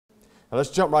Now let's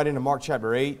jump right into Mark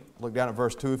chapter 8. Look down at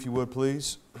verse 2 if you would,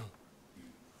 please.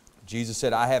 Jesus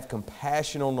said, I have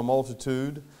compassion on the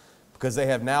multitude because they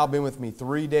have now been with me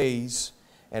 3 days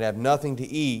and have nothing to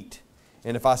eat.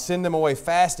 And if I send them away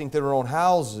fasting to their own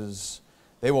houses,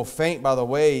 they will faint by the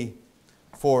way,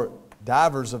 for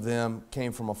divers of them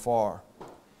came from afar.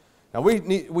 Now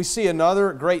we see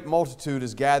another great multitude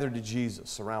is gathered to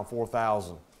Jesus, around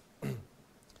 4,000.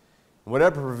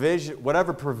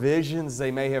 Whatever provisions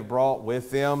they may have brought with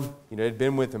them, they'd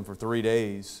been with them for 3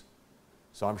 days.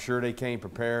 So I'm sure they came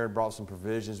prepared, brought some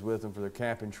provisions with them for their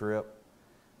camping trip.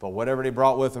 But whatever they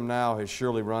brought with them now has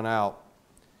surely run out.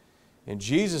 And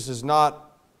Jesus is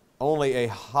not only a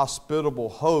hospitable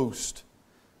host,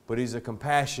 but He's a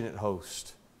compassionate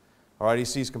host. All right, He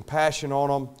sees compassion on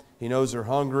them. He knows they're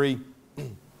hungry.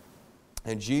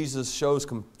 And Jesus shows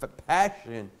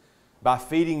compassion by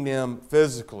feeding them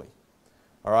physically.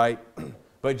 All right?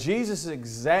 But Jesus'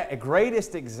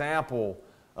 greatest example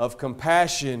of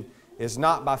compassion is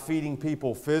not by feeding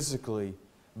people physically,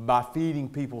 by feeding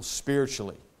people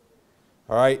spiritually.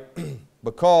 All right?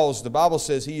 Because the Bible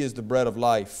says He is the bread of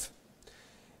life.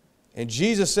 And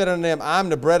Jesus said unto them, I am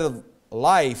the bread of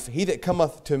life. He that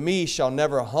cometh to me shall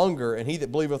never hunger, and he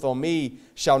that believeth on me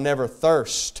shall never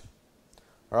thirst.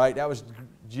 All right? That was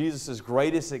Jesus'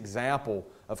 greatest example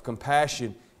of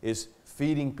compassion, is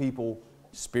feeding people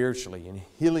spiritually and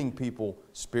healing people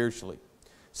spiritually.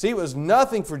 See, it was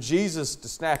nothing for Jesus to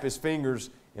snap His fingers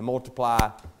and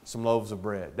multiply some loaves of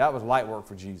bread. That was light work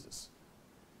for Jesus.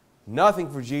 Nothing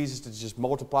for Jesus to just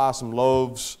multiply some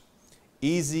loaves.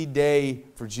 Easy day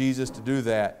for Jesus to do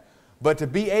that. But to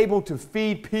be able to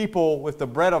feed people with the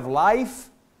bread of life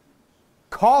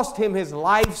cost Him His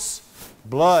life's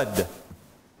blood.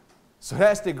 So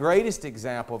that's the greatest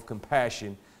example of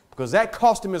compassion, because that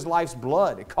cost Him His life's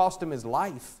blood. It cost Him His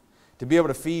life to be able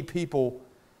to feed people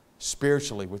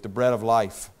spiritually with the bread of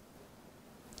life.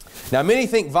 Now, many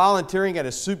think volunteering at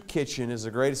a soup kitchen is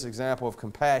the greatest example of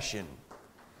compassion.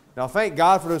 Now, thank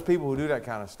God for those people who do that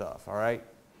kind of stuff, all right?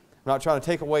 I'm not trying to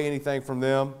take away anything from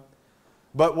them.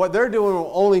 But what they're doing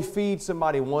will only feed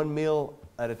somebody one meal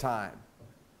at a time.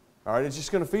 All right? It's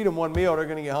just going to feed them one meal. They're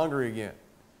going to get hungry again.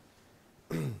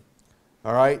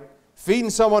 All right? Feeding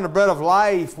someone the bread of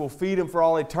life will feed them for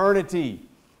all eternity.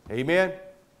 Amen?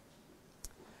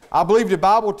 I believe the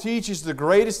Bible teaches the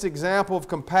greatest example of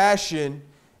compassion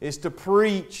is to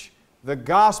preach the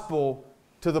gospel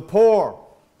to the poor.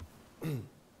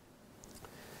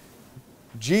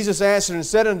 Jesus answered and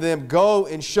said unto them, Go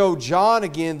and show John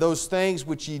again those things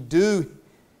which ye do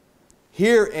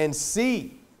hear and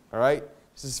see. All right?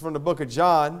 This is from the book of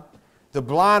John. The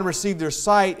blind receive their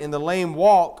sight, and the lame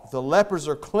walk. The lepers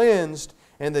are cleansed,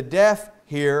 and the deaf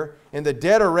hear, and the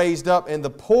dead are raised up, and the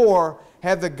poor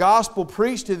have the gospel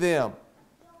preached to them.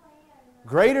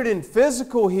 Greater than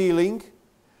physical healing,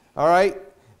 all right,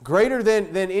 greater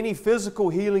than any physical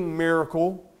healing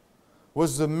miracle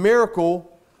was the miracle,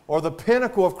 or the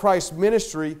pinnacle of Christ's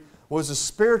ministry, was the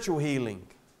spiritual healing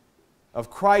of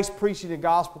Christ preaching the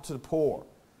gospel to the poor.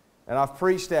 And I've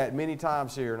preached that many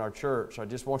times here in our church. I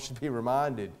just want you to be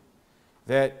reminded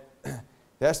that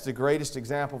that's the greatest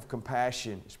example of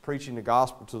compassion, is preaching the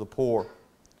gospel to the poor.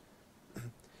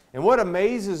 And what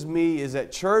amazes me is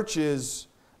that churches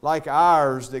like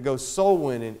ours that go soul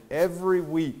winning every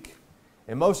week,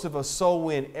 and most of us soul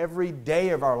win every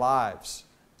day of our lives.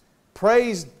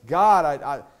 Praise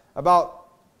God. About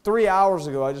 3 hours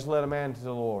ago, I just led a man to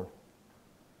the Lord.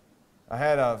 I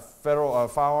had a federal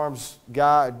firearms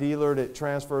guy, a dealer that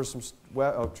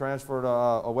transferred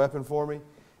a weapon for me,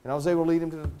 and I was able to lead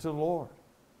him to the Lord.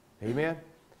 Amen.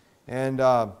 And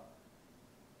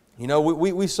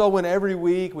we soul win every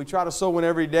week. We try to soul win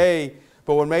every day.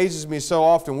 But what amazes me so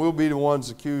often, we'll be the ones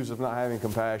accused of not having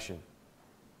compassion.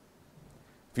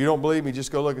 If you don't believe me,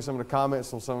 just go look at some of the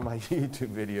comments on some of my YouTube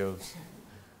videos.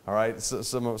 All right,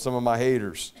 some of my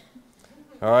haters.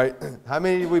 All right, how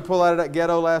many did we pull out of that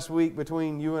ghetto last week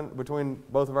between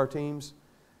both of our teams?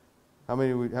 How many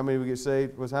did we get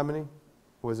saved? How many?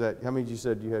 Was that? How many did you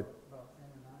said you had? About 10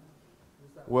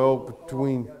 or 9. Well,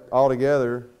 between all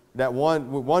together, that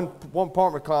one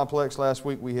apartment complex last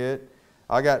week we hit.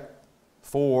 I got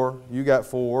 4. You got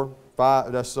 4.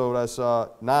 5. That's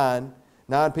 9.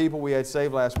 9 people we had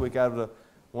saved last week out of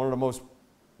one of the most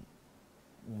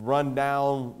run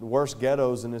down, worst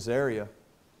ghettos in this area.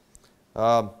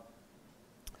 But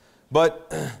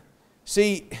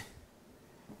see,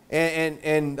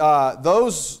 and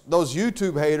those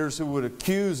YouTube haters who would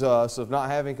accuse us of not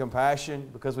having compassion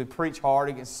because we preach hard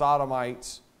against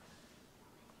sodomites,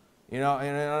 and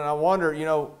I wonder,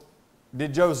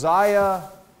 did Josiah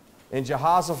and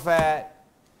Jehoshaphat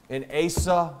and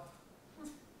Asa,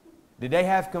 did they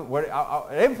have, they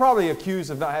were probably accused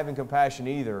of not having compassion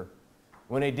either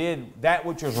when they did that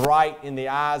which was right in the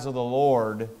eyes of the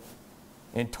Lord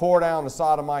and tore down the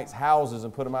Sodomites' houses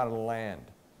and put them out of the land.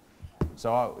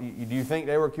 So do you think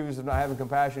they were accused of not having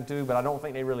compassion too? But I don't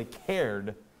think they really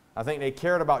cared. I think they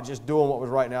cared about just doing what was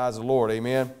right in the eyes of the Lord.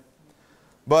 Amen?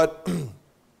 But,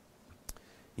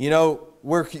 you know,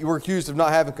 we're accused of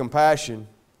not having compassion.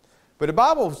 But the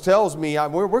Bible tells me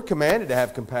we're commanded to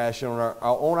have compassion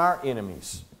on our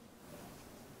enemies.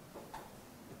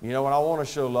 You know, and I want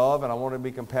to show love and I want to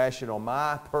be compassionate on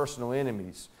my personal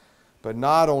enemies, but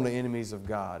not on the enemies of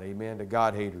God. Amen? The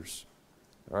God haters.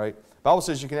 All right? The Bible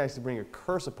says you can actually bring a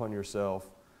curse upon yourself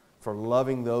for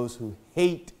loving those who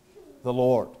hate the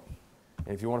Lord.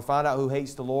 And if you want to find out who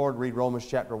hates the Lord, read Romans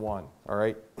chapter 1. All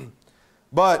right?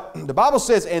 But the Bible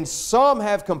says, and some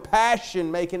have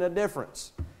compassion, making a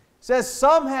difference. It says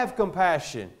some have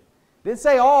compassion. It didn't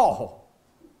say all.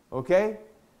 Okay?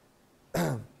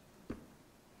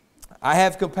 I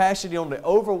have compassion on the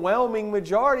overwhelming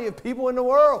majority of people in the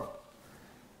world.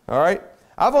 All right?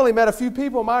 I've only met a few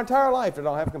people in my entire life that I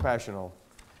don't have compassion on.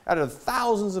 Out of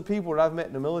thousands of people that I've met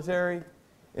in the military,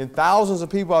 and thousands of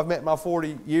people I've met in my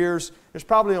 40 years, there's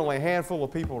probably only a handful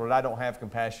of people that I don't have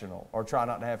compassion on, or try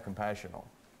not to have compassion on,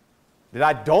 that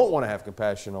I don't want to have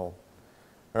compassion on.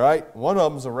 All right? One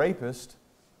of them's a rapist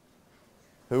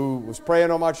who was preying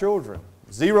on my children.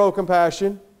 Zero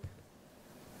compassion.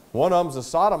 One of them's a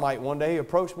sodomite. One day he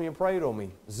approached me and prayed on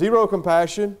me. Zero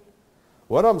compassion.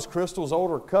 One of them's Crystal's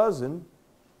older cousin,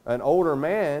 an older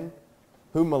man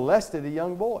who molested a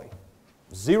young boy.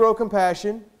 Zero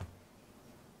compassion.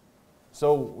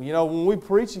 So, you know, when we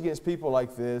preach against people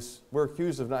like this, we're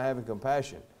accused of not having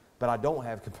compassion. But I don't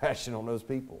have compassion on those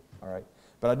people, all right?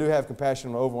 But I do have compassion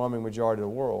on the overwhelming majority of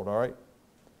the world, all right?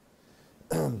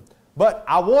 But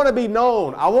I want to be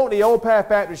known. I want the Old Path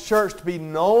Baptist Church to be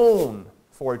known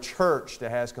for a church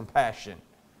that has compassion.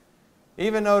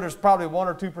 Even though there's probably 1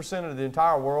 or 2% of the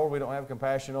entire world we don't have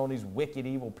compassion on, these wicked,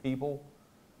 evil people,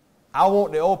 I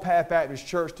want the Old Path Baptist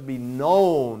Church to be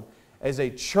known as a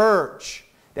church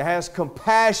that has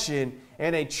compassion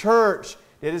and a church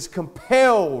that is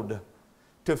compelled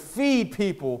to feed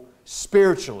people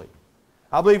spiritually.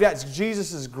 I believe that's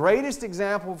Jesus' greatest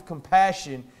example of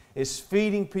compassion, is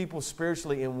feeding people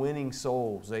spiritually and winning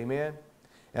souls. Amen?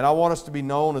 And I want us to be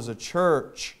known as a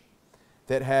church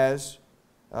that has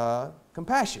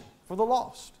compassion for the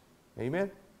lost. Amen?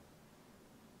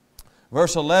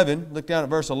 Verse 11, look down at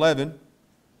verse 11.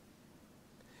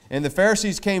 And the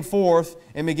Pharisees came forth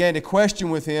and began to question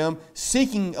with him,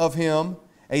 seeking of him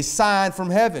a sign from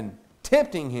heaven,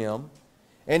 tempting him.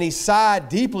 And he sighed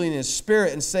deeply in his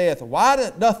spirit and saith,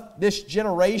 Why doth this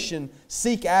generation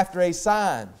seek after a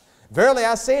sign? Verily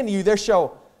I say unto you, there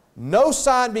shall no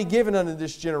sign be given unto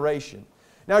this generation.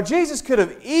 Now Jesus could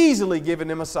have easily given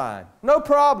them a sign. No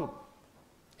problem.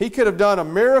 He could have done a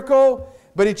miracle,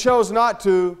 but He chose not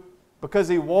to because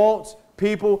He wants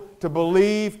people to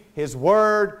believe His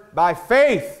Word by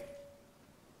faith.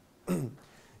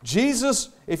 Jesus,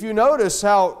 if you notice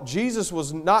how Jesus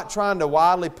was not trying to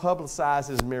widely publicize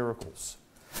His miracles.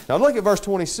 Now look at verse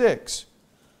 26.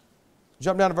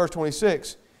 Jump down to verse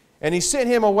 26. And He sent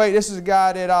him away. This is a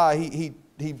guy that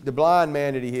the blind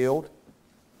man that He healed.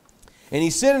 And He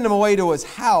sent him away to his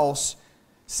house,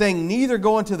 saying, Neither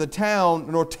go into the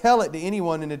town, nor tell it to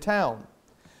anyone in the town.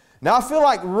 Now I feel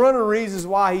like one of the reasons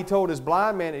why He told this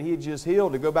blind man that he had just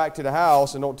healed to go back to the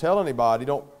house and don't tell anybody,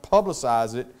 don't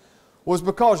publicize it, was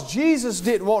because Jesus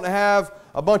didn't want to have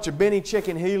a bunch of Benny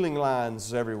Chicken healing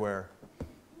lines everywhere.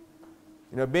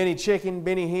 You know, Benny Chicken,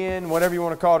 Benny Hen, whatever you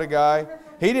want to call the guy.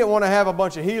 He didn't want to have a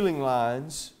bunch of healing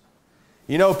lines.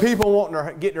 You know, people wanting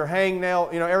to get their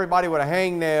hangnail, you know, everybody with a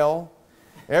hangnail,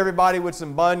 everybody with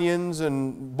some bunions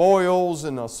and boils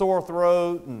and a sore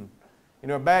throat and, you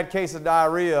know, a bad case of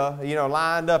diarrhea, you know,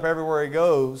 lined up everywhere He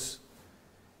goes.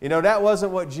 You know, that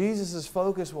wasn't what Jesus'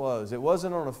 focus was. It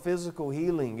wasn't on a physical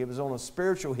healing. It was on a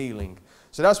spiritual healing.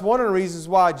 So that's one of the reasons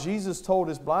why Jesus told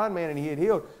this blind man that he had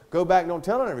healed, go back and don't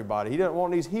tell everybody. He didn't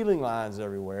want these healing lines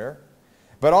everywhere.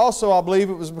 But also I believe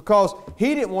it was because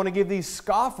He didn't want to give these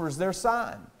scoffers their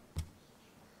sign.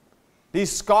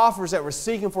 These scoffers that were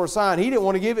seeking for a sign, He didn't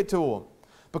want to give it to them.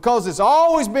 Because it's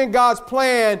always been God's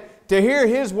plan to hear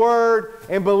His Word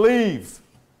and believe.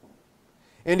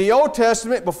 In the Old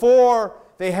Testament, before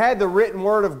they had the written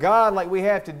Word of God like we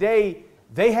have today,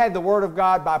 they had the Word of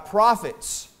God by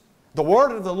prophets. The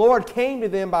Word of the Lord came to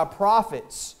them by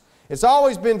prophets. It's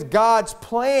always been God's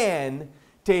plan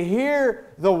to hear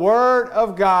the Word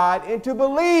of God and to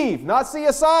believe, not see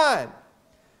a sign.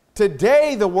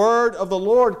 Today the word of the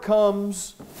Lord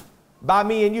comes by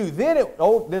me and you. Then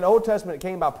Old Testament it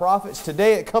came by prophets.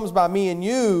 Today it comes by me and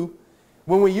you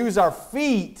when we use our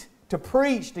feet to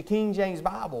preach the King James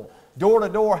Bible, door to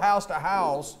door, house to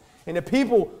house, and the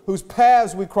people whose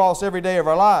paths we cross every day of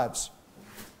our lives.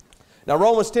 Now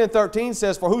Romans 10:13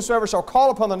 says, "For whosoever shall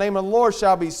call upon the name of the Lord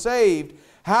shall be saved.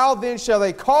 How then shall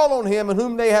they call on Him in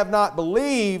whom they have not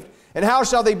believed? And how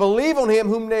shall they believe on Him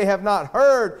whom they have not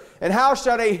heard? And how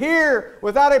shall they hear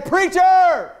without a preacher?"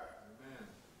 Amen.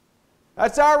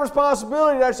 That's our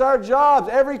responsibility. That's our jobs.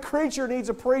 Every creature needs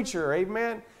a preacher.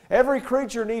 Amen. Every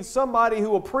creature needs somebody who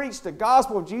will preach the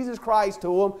gospel of Jesus Christ to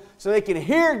them so they can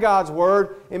hear God's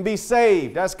word and be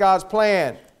saved. That's God's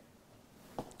plan.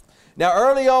 Now,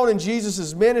 early on in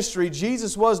Jesus' ministry,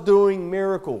 Jesus was doing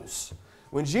miracles.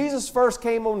 When Jesus first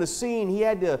came on the scene, he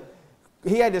had to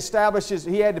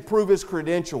prove His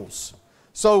credentials.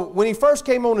 So when He first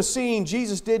came on the scene,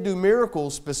 Jesus did do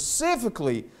miracles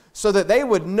specifically so that they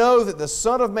would know that the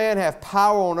Son of Man hath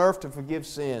power on earth to forgive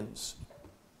sins.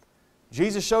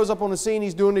 Jesus shows up on the scene,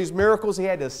 He's doing these miracles, He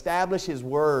had to establish His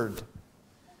word.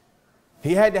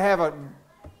 He had to have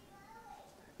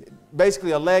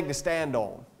basically a leg to stand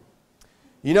on.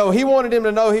 You know, He wanted them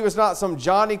to know He was not some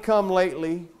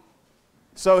Johnny-come-lately.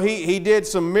 So he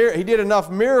did enough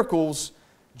miracles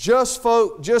just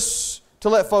to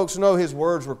let folks know His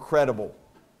words were credible,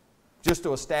 just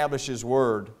to establish His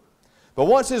word. But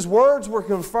once His words were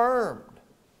confirmed,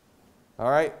 all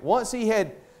right, once He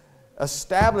had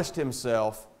established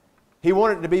Himself, He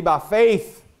wanted it to be by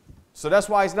faith. So that's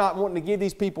why He's not wanting to give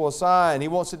these people a sign. He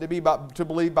wants it to be to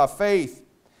believe by faith.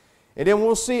 And then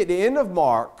we'll see at the end of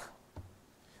Mark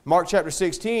chapter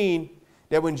 16,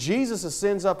 that when Jesus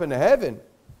ascends up into heaven,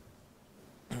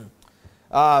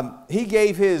 He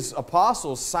gave His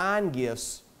apostles sign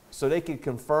gifts so they could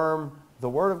confirm the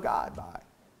Word of God by.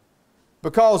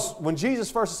 Because when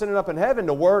Jesus first ascended up in heaven,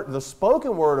 the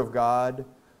spoken Word of God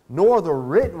nor the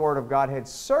written Word of God had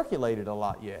circulated a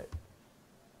lot yet.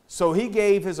 So He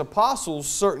gave His apostles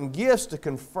certain gifts to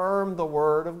confirm the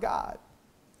Word of God.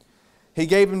 He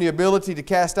gave them the ability to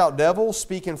cast out devils,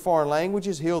 speak in foreign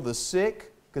languages, heal the sick,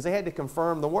 because they had to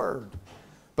confirm the Word.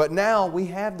 But now we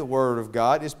have the Word of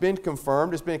God. It's been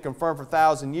confirmed. It's been confirmed for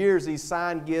 1,000 years. These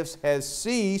sign gifts has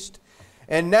ceased.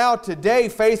 And now today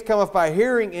faith cometh by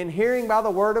hearing, and hearing by the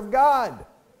Word of God.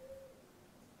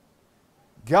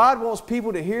 God wants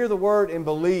people to hear the Word and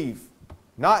believe,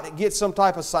 not get some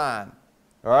type of sign.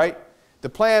 All right? The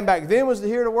plan back then was to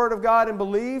hear the Word of God and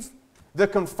believe. The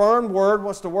confirmed Word,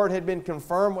 once the Word had been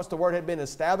confirmed, once the Word had been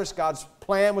established, God's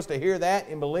plan was to hear that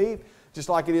and believe, just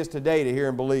like it is today to hear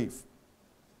and believe.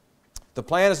 The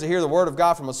plan is to hear the Word of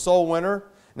God from a soul winner,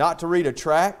 not to read a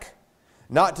tract,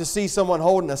 not to see someone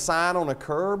holding a sign on a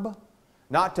curb,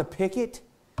 not to picket.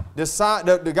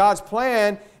 God's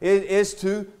plan is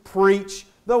to preach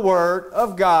the Word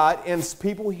of God, and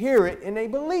people hear it and they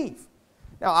believe.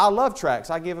 Now, I love tracts.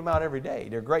 I give them out every day.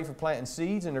 They're great for planting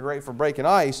seeds and they're great for breaking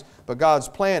ice, but God's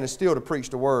plan is still to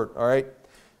preach the Word, all right?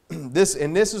 This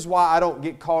is why I don't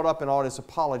get caught up in all this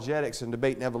apologetics and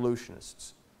debating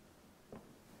evolutionists.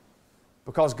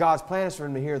 Because God's plan is for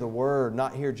them to hear the Word,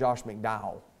 not hear Josh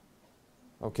McDowell.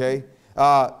 Okay?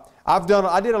 I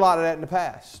did a lot of that in the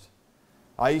past.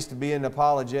 I used to be in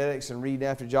apologetics and reading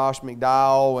after Josh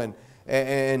McDowell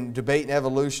and debating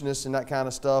evolutionists and that kind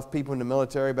of stuff, people in the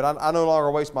military, but I no longer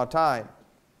waste my time.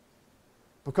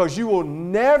 Because you will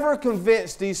never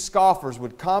convince these scoffers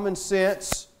with common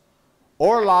sense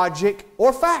or logic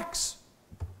or facts.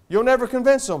 You'll never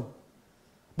convince them.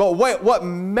 But what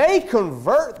may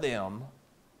convert them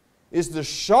is the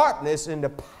sharpness and the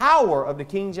power of the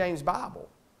King James Bible.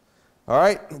 All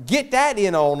right? Get that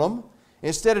in on them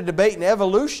instead of debating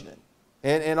evolution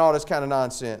and all this kind of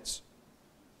nonsense.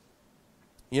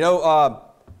 You know,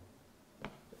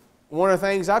 one of the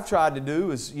things I've tried to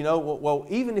do is, you know, well,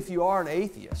 even if you are an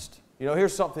atheist, you know,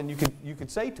 here's something you could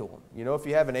say to them. You know, if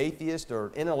you have an atheist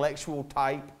or intellectual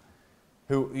type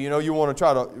who, you know, you want to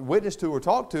try to witness to or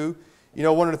talk to, you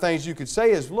know, one of the things you could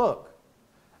say is, look,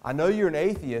 I know you're an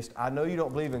atheist. I know you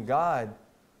don't believe in God.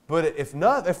 But if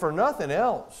for nothing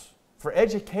else, for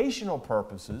educational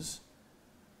purposes,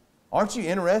 aren't you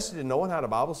interested in knowing how the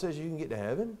Bible says you can get to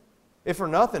heaven? If for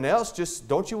nothing else,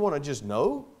 don't you want to just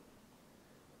know?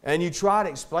 And you try to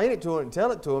explain it to them and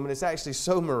tell it to them, and it's actually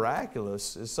so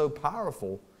miraculous, it's so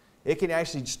powerful, it can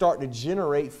actually start to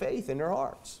generate faith in their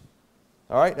hearts.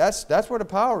 All right? That's where the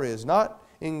power is, not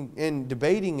in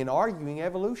debating and arguing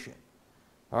evolution.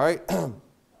 All right?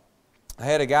 I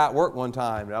had a guy at work one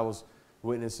time that I was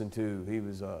witnessing to. He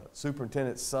was a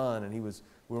superintendent's son, and he was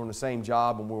We were on the same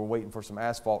job, and we were waiting for some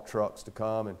asphalt trucks to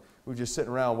come, and we were just sitting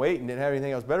around waiting, didn't have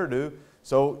anything else better to do.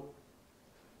 So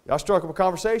I struck up a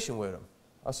conversation with him.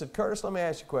 I said, Curtis, let me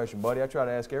ask you a question, buddy. I try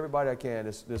to ask everybody I can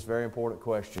this very important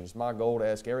question. It's my goal to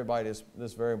ask everybody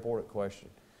this very important question.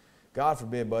 God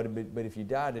forbid, buddy, but if you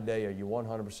die today, are you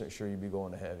 100% sure you'll be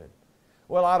going to heaven?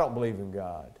 Well, I don't believe in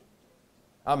God.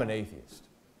 I'm an atheist.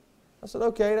 I said,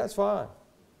 okay, that's fine.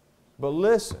 But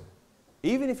listen,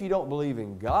 even if you don't believe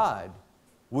in God,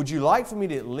 would you like for me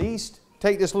to at least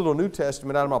take this little New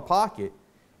Testament out of my pocket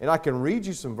and I can read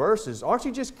you some verses? Aren't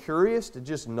you just curious to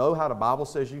just know how the Bible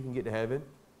says you can get to heaven?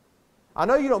 I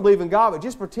know you don't believe in God, but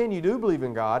just pretend you do believe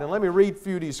in God, and let me read a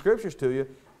few of these scriptures to you,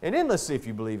 and then let's see if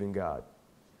you believe in God.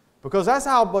 Because that's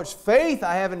how much faith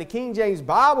I have in the King James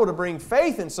Bible, to bring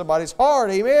faith in somebody's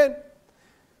heart, amen?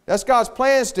 That's God's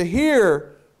plans, to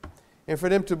hear and for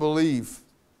them to believe.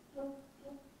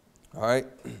 All right?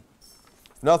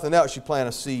 If nothing else, you plant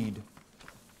a seed.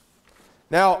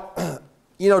 Now,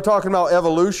 talking about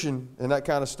evolution and that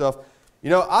kind of stuff,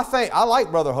 I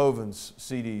like Brother Hovind's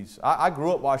CDs. I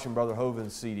grew up watching Brother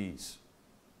Hovind's CDs.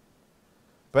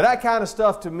 But that kind of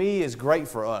stuff to me is great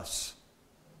for us,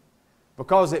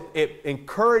 because it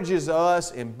encourages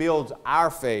us and builds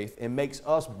our faith and makes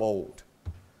us bold.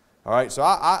 All right, so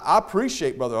I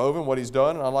appreciate Brother Hovind, what he's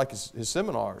done, and I like his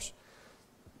seminars.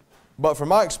 But from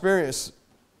my experience,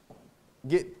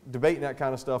 debating that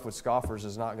kind of stuff with scoffers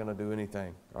is not going to do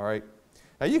anything. All right.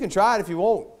 Now you can try it if you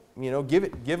want.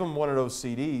 Give them one of those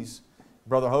CDs,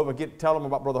 Brother Hovind. Tell them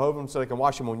about Brother Hovind so they can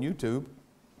watch him on YouTube.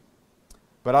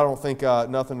 But I don't think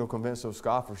nothing will convince those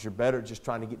scoffers. You're better just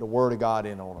trying to get the Word of God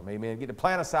in on them. Amen. Get the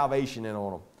plan of salvation in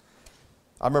on them.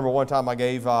 I remember one time I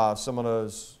gave some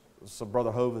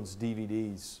Brother Hovind's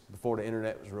DVDs before the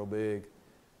internet was real big.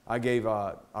 I gave,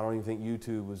 I don't even think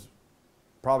YouTube was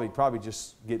probably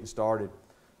just getting started.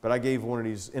 But I gave one of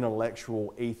these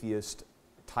intellectual atheist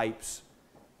types.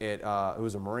 It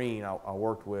was a Marine I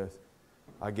worked with.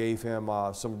 I gave him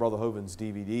some Brother Hovind's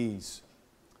DVDs.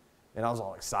 And I was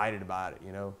all excited about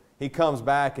it, He comes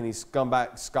back and he's come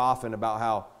back scoffing about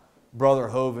how Brother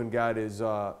Hovind got his,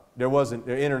 the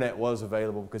internet was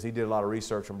available because he did a lot of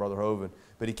research on Brother Hovind.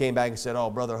 But he came back and said,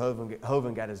 Brother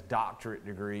Hovind got his doctorate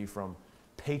degree from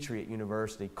Patriot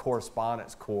University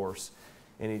correspondence course.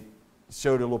 And he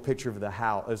showed a little picture of the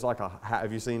house. It's like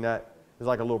have you seen that? It's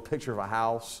like a little picture of a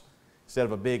house instead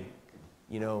of a big,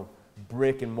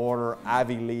 brick and mortar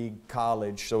Ivy League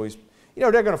college. So he's,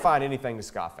 they're going to find anything to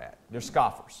scoff at. They're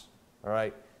scoffers, all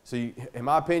right? So in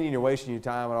my opinion, you're wasting your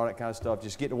time and all that kind of stuff.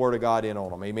 Just get the Word of God in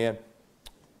on them, amen?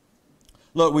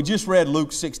 Look, we just read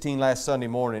Luke 16 last Sunday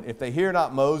morning. If they hear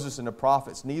not Moses and the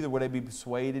prophets, neither would they be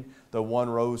persuaded, though one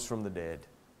rose from the dead.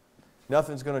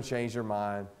 Nothing's going to change their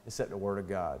mind except the Word of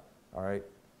God, all right?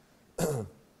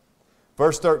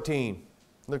 Verse 13.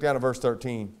 Look down at verse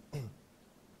 13.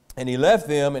 And he left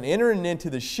them, and entering into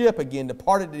the ship again,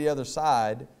 departed to the other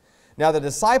side. Now the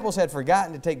disciples had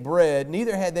forgotten to take bread,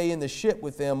 neither had they in the ship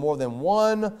with them more than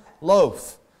one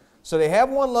loaf. So they have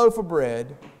one loaf of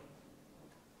bread,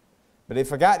 but they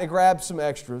forgot to grab some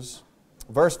extras.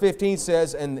 Verse 15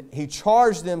 says, and he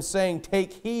charged them, saying,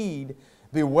 take heed,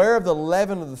 beware of the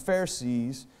leaven of the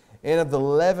Pharisees and of the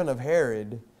leaven of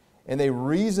Herod. And they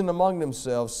reasoned among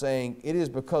themselves, saying, it is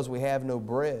because we have no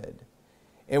bread.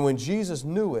 And when Jesus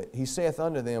knew it, he saith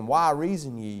unto them, why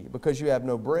reason ye, because you have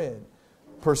no bread?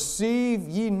 Perceive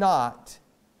ye not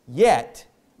yet,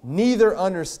 neither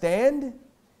understand?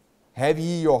 Have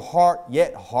ye your heart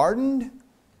yet hardened?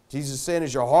 Jesus is saying,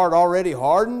 is your heart already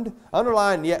hardened?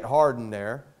 Underline yet hardened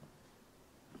there.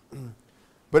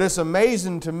 But it's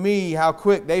amazing to me how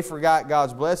quick they forgot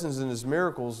God's blessings and His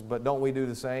miracles, but don't we do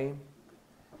the same?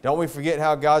 Don't we forget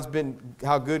how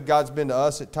good God's been to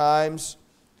us at times?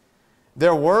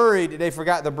 They're worried that they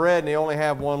forgot the bread and they only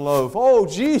have one loaf. Oh,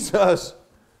 Jesus,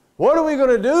 what are we going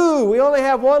to do? We only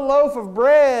have one loaf of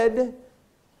bread.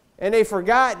 And they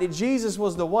forgot that Jesus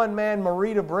was the one-man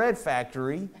Merita bread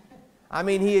factory. I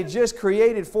mean, He had just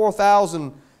created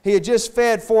 4,000. He had just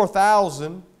fed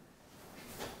 4,000.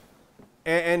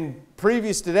 And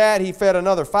previous to that, He fed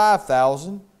another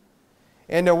 5,000.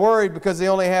 And they're worried because they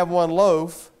only have one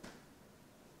loaf.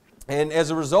 And as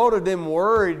a result of them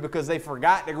worried because they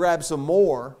forgot to grab some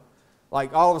more,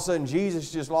 like all of a sudden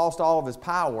Jesus just lost all of His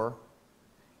power.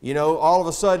 All of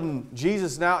a sudden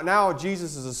Jesus, now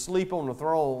Jesus is asleep on the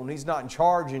throne. He's not in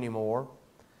charge anymore.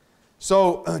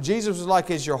 So Jesus was like,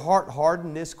 is your heart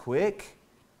hardened this quick?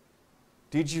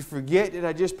 Did you forget that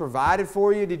I just provided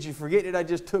for you? Did you forget that I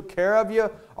just took care of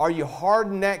you? Are you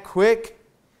hardened that quick?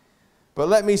 But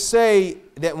let me say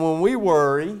that when we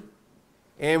worry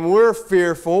and we're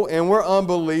fearful and we're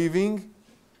unbelieving,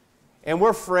 and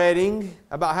we're fretting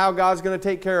about how God's going to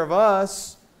take care of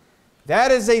us,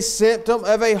 that is a symptom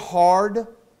of a hard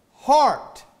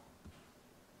heart.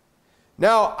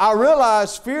 Now, I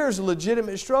realize fear is a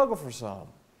legitimate struggle for some.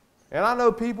 And I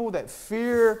know people that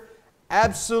fear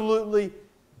absolutely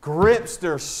grips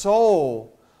their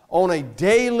soul on a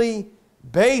daily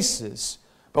basis.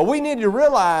 But we need to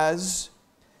realize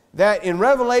that in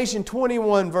Revelation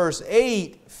 21 verse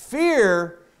 8,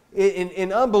 fear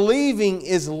in unbelieving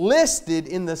is listed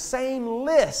in the same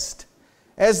list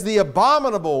as the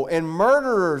abominable and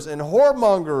murderers and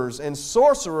whoremongers and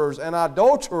sorcerers and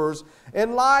adulterers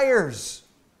and liars.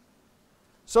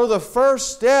 So the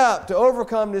first step to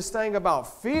overcome this thing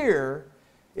about fear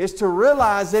is to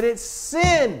realize that it's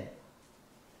sin.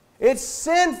 It's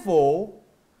sinful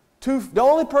to, the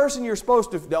only person you're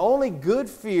supposed to, the only good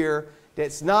fear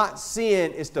that's not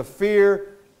sin is to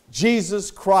fear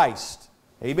Jesus Christ.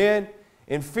 Amen?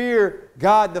 And fear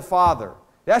God the Father.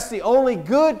 That's the only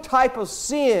good type of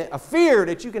sin, a fear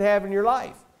that you can have in your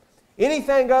life.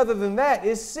 Anything other than that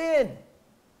is sin.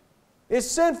 It's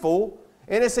sinful,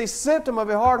 and it's a symptom of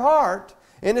a hard heart,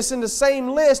 and it's in the same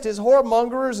list as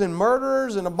whoremongers and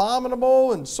murderers and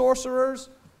abominable and sorcerers.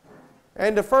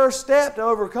 And the first step to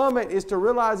overcome it is to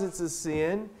realize it's a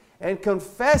sin and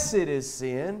confess it as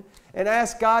sin and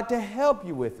ask God to help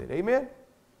you with it. Amen?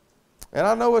 And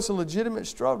I know it's a legitimate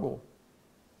struggle.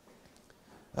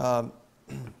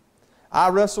 I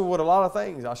wrestle with a lot of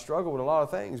things. I struggle with a lot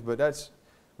of things, but that's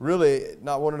really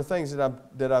not one of the things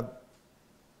that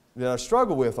I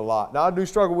struggle with a lot. Now, I do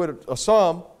struggle with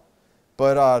some,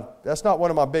 but that's not one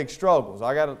of my big struggles.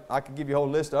 I could give you a whole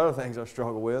list of other things I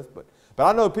struggle with, but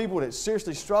I know people that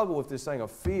seriously struggle with this thing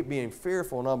of being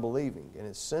fearful and unbelieving, and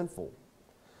it's sinful.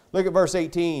 Look at verse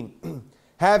 18.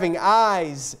 Having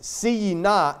eyes, see ye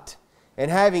not, and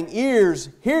having ears,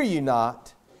 hear ye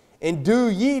not, and do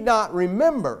ye not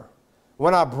remember,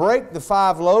 when I break the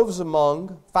 5 loaves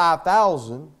among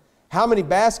 5,000, how many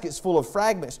baskets full of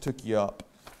fragments took ye up?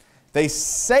 They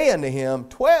say unto him,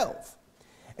 12.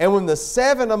 And when the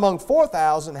 7 among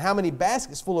 4,000, how many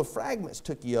baskets full of fragments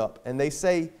took ye up? And they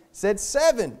said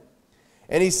 7.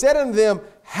 And he said unto them,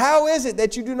 how is it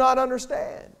that you do not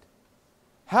understand?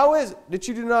 How is it that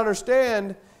you do not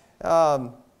understand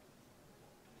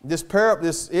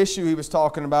this issue he was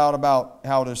talking about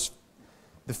how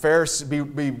the Pharisees,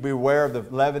 beware of the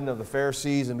leaven of the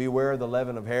Pharisees and beware of the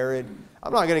leaven of Herod.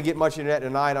 I'm not going to get much into that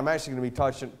tonight. I'm actually going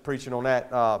to be preaching on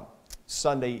that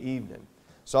Sunday evening.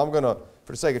 So I'm going to,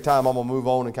 for the sake of time, I'm going to move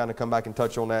on and kind of come back and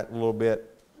touch on that a little bit.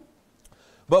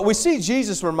 But we see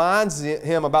Jesus reminds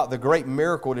him about the great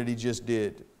miracle that he just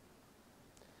did.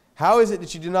 How is it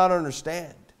that you do not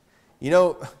understand? You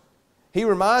know, he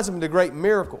reminds him of the great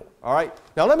miracle. All right.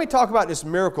 Now let me talk about this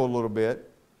miracle a little bit.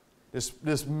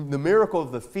 The miracle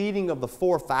of the feeding of the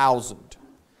 4,000.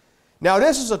 Now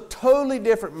this is a totally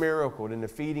different miracle than the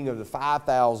feeding of the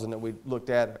 5,000 that we looked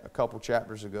at a couple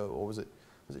chapters ago. Or was it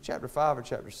chapter 5 or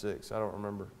chapter 6? I don't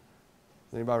remember.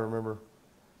 Does anybody remember?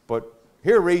 But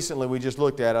here recently we just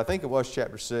looked at it. I think it was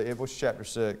chapter 6. It was chapter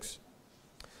 6.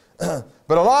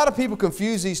 But a lot of people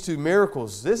confuse these two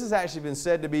miracles. This has actually been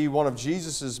said to be one of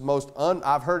Jesus's most,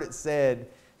 I've heard it said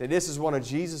that this is one of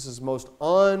Jesus's most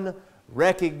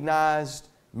unrecognized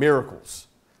miracles.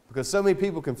 Because so many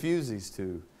people confuse these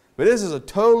two. But this is a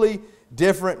totally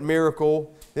different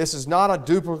miracle. This is not a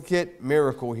duplicate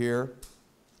miracle here.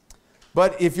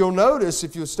 But if you'll notice,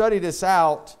 if you'll study this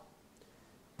out,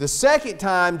 the second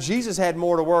time Jesus had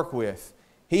more to work with.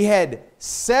 He had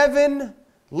 7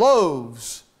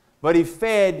 loaves, but he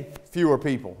fed fewer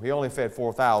people. He only fed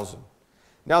 4,000.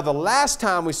 Now the last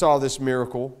time we saw this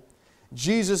miracle,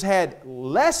 Jesus had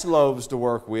less loaves to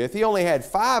work with. He only had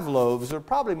 5 loaves. They're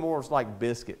probably more like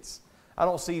biscuits. I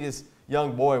don't see this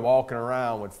young boy walking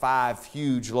around with 5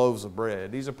 huge loaves of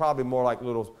bread. These are probably more like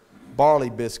little barley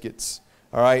biscuits.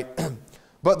 All right?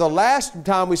 But the last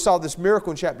time we saw this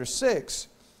miracle in chapter 6,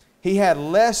 he had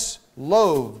less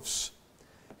loaves.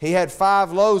 He had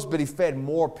 5 loaves, but he fed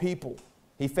more people.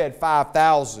 He fed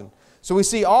 5,000. So we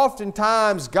see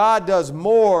oftentimes God does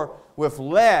more with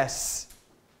less.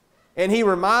 And he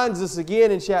reminds us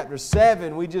again in chapter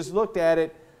 7. We just looked at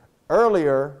it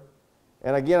earlier.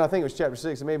 And again, I think it was chapter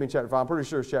 6. It may have been chapter 5. I'm pretty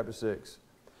sure it's chapter 6.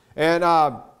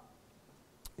 And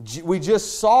we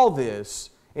just saw this.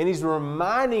 And he's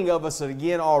reminding of us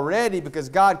again already because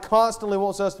God constantly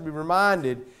wants us to be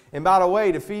reminded. And by the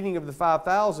way, the feeding of the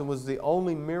 5,000 was the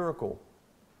only miracle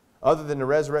other than the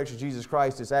resurrection of Jesus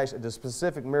Christ. It's actually the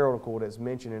specific miracle that's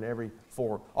mentioned in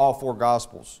all 4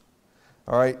 Gospels.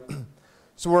 All right?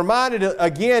 So we're reminded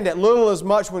again that little is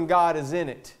much when God is in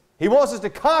it. He wants us to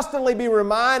constantly be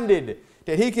reminded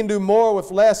that He can do more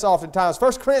with less oftentimes.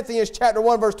 1 Corinthians chapter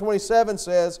 1, verse 27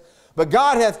 says, "But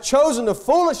God hath chosen the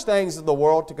foolish things of the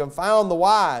world to confound the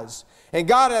wise. And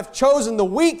God hath chosen the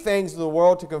weak things of the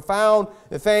world to confound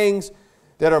the things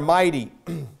that are mighty."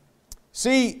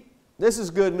 See, this is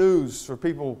good news for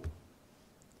people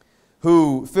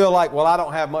who feel like, well, I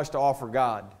don't have much to offer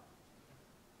God.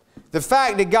 The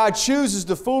fact that God chooses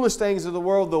the foolish things of the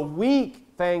world, the weak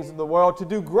things of the world, to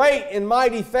do great and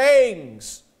mighty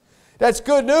things. That's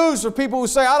good news for people who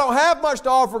say, I don't have much to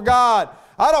offer God.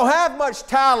 I don't have much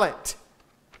talent.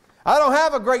 I don't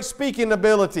have a great speaking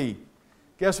ability.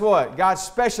 Guess what? God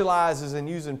specializes in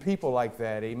using people like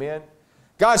that. Amen?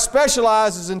 God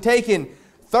specializes in taking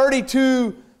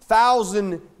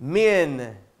 32,000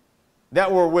 men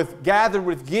that were gathered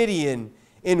with Gideon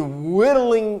and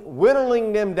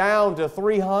whittling them down to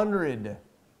 300.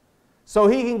 So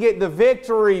he can get the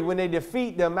victory when they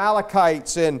defeat the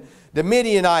Amalekites and the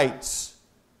Midianites,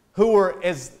 who were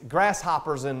as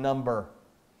grasshoppers in number.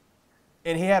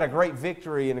 And he had a great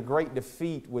victory and a great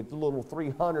defeat with little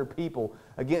 300 people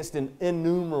against an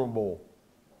innumerable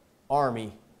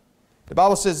army. The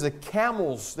Bible says the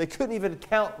camels, they couldn't even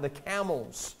count the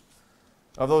camels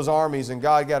of those armies, and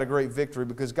God got a great victory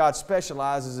because God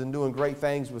specializes in doing great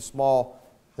things with small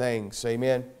things.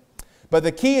 Amen. But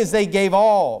the key is they gave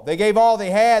all. They gave all they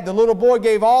had. The little boy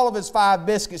gave all of his 5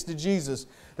 biscuits to Jesus.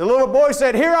 The little boy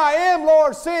said, "Here I am,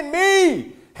 Lord, send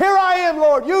me. Here I am,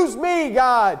 Lord, use me,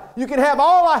 God. You can have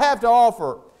all I have to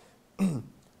offer.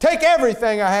 Take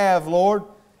everything I have, Lord."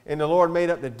 And the Lord made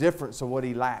up the difference of what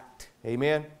he lacked.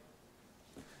 Amen.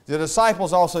 The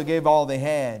disciples also gave all they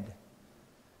had.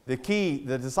 The key,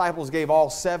 the disciples gave all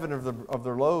 7 of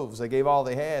their loaves. They gave all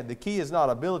they had. The key is not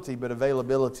ability, but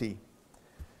availability.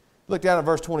 Look down at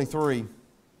verse 23.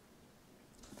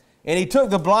 "And he took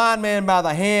the blind man by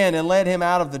the hand and led him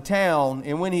out of the town.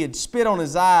 And when he had spit on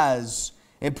his eyes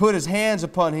and put his hands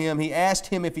upon him, he asked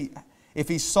him if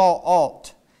he saw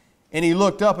aught. And he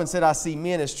looked up and said, I see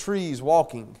men as trees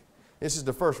walking." This is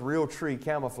the first real tree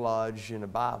camouflage in the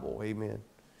Bible. Amen.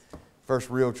 First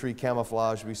real tree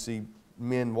camouflage. We see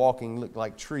men walking look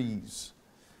like trees.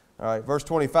 All right, verse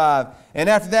 25. "And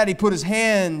after that he put his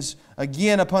hands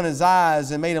again upon his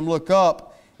eyes and made him look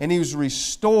up, and he was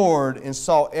restored and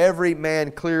saw every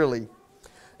man clearly."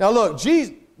 Now look,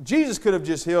 Jesus could have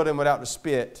just healed him without the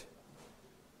spit.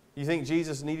 You think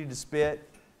Jesus needed to spit?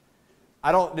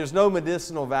 There's no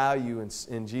medicinal value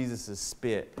in Jesus'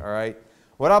 spit, all right?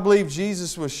 What I believe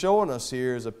Jesus was showing us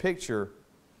here is a picture.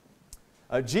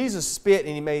 Jesus spit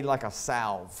and he made like a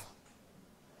salve.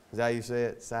 Is that how you say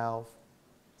it? Salve?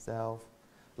 Salve?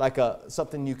 Like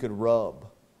something you could rub.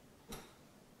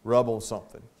 Rub on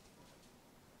something.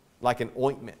 Like an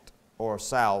ointment or a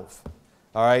salve.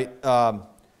 All right?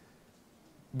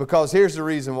 Because here's the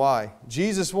reason why.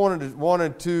 Jesus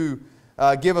wanted to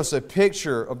give us a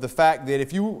picture of the fact that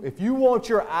if you want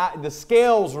the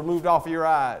scales removed off of your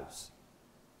eyes,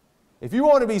 if you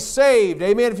want to be saved,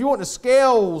 amen, if you want the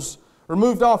scales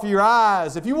removed off of your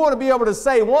eyes, if you want to be able to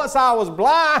say, once I was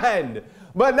blind,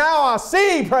 but now I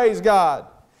see, praise God.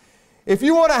 If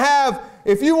you want to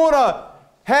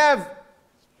have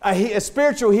a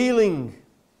spiritual healing,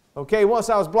 okay, once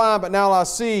I was blind, but now I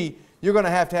see, you're going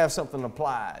to have something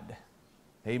applied.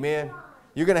 Amen.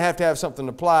 You're going to have something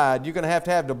applied. You're going to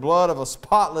have the blood of a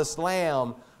spotless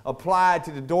lamb applied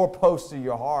to the doorpost of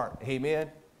your heart.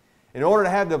 Amen. In order to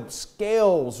have the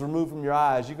scales removed from your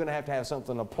eyes, you're going to have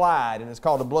something applied, and it's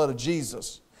called the blood of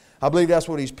Jesus. I believe that's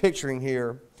what he's picturing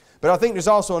here. But I think there's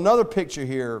also another picture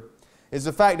here, is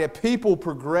the fact that people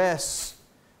progress.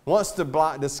 Once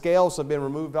the scales have been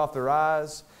removed off their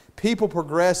eyes, people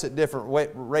progress at different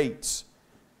rates.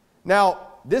 Now,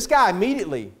 this guy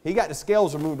immediately, he got the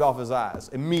scales removed off his eyes.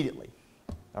 Immediately.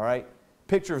 All right?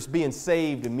 Picture of being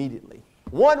saved immediately.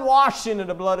 One washing of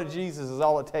the blood of Jesus is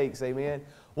all it takes. Amen?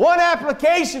 One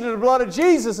application of the blood of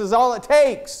Jesus is all it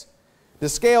takes. The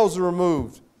scales are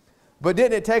removed. But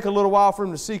didn't it take a little while for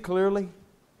him to see clearly?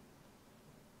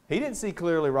 He didn't see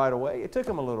clearly right away. It took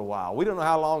him a little while. We don't know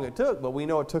how long it took, but we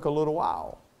know it took a little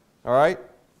while. All right?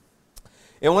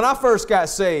 And when I first got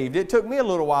saved, it took me a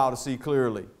little while to see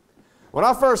clearly. When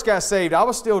I first got saved, I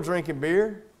was still drinking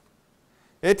beer.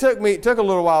 It took a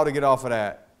little while to get off of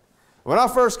that. When I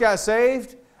first got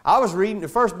saved, I was reading, the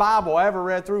first Bible I ever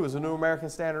read through was the New American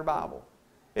Standard Bible.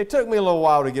 It took me a little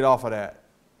while to get off of that.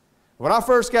 When I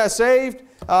first got saved,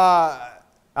 I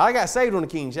got saved on the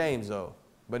King James though.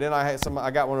 But then I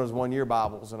got one of those one-year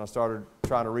Bibles, and I started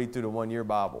trying to read through the one-year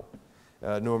Bible,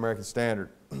 New American Standard.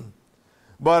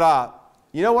 But,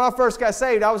 when I first got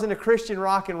saved, I was into Christian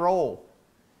rock and roll.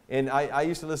 And I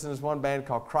used to listen to this one band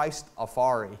called Christ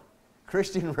Afari.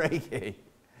 Christian reggae.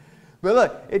 But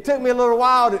look, it took me a little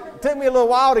while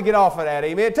to get off of that,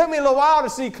 amen. It took me a little while to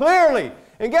see clearly.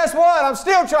 And guess what? I'm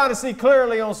still trying to see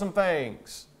clearly on some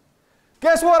things.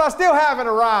 Guess what? I still haven't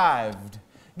arrived.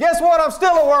 Guess what? I'm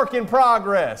still a work in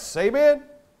progress. Amen?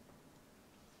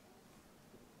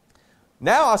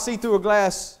 Now I see through a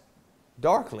glass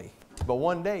darkly. But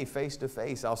one day, face to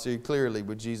face, I'll see clearly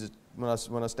with Jesus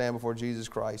when I stand before Jesus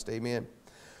Christ. Amen.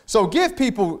 So give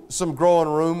people some growing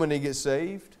room when they get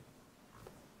saved.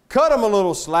 Cut them a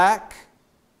little slack.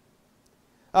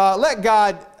 Let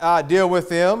God deal with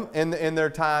them in their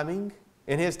timing,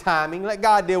 in His timing. Let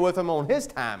God deal with them on His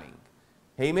timing.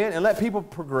 Amen. And let people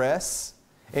progress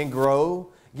and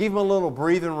grow. Give them a little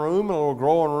breathing room, a little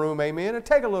growing room. Amen. It'll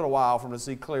take a little while for them to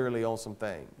see clearly on some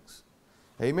things.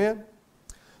 Amen.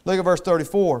 Look at verse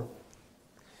 34.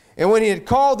 And when He had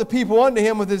called the people unto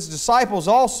Him with His disciples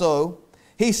also,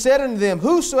 He said unto them,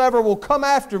 Whosoever will come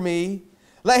after me,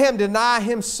 let him deny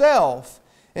himself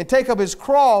and take up his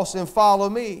cross and follow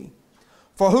me.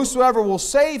 For whosoever will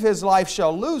save his life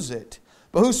shall lose it.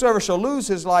 But whosoever shall lose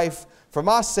his life for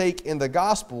my sake in the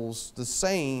gospels, the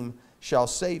same shall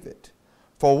save it.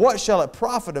 For what shall it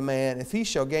profit a man if he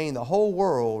shall gain the whole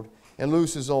world and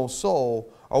lose his own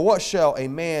soul? Or what shall a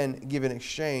man give in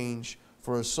exchange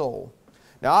for his soul?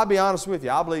 Now, I'll be honest with you.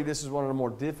 I believe this is one of the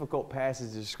more difficult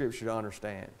passages of Scripture to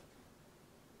understand.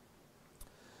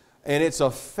 And it's a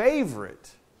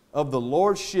favorite of the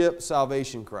Lordship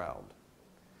salvation crowd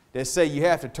that say you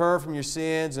have to turn from your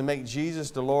sins and make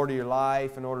Jesus the Lord of your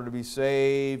life in order to be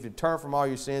saved, and turn from all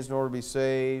your sins in order to be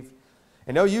saved.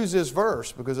 And they'll use this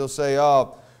verse because they'll say,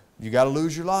 oh, you got to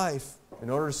lose your life. In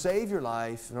order to save your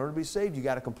life, in order to be saved, you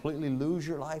got to completely lose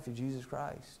your life in Jesus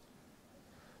Christ.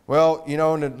 Well, you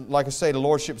know, like I say, the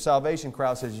Lordship salvation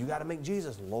crowd says you got to make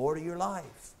Jesus Lord of your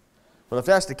life. Well, if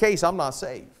that's the case, I'm not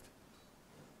saved.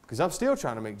 Because I'm still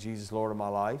trying to make Jesus Lord of my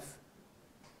life.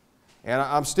 And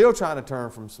I'm still trying to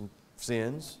turn from some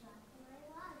sins.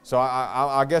 So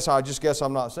I guess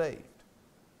I'm not saved.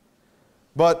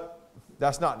 But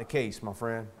that's not the case, my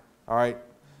friend. All right.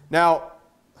 Now,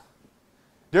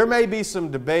 there may be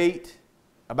some debate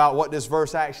about what this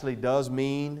verse actually does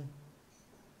mean.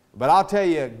 But I'll tell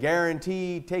you,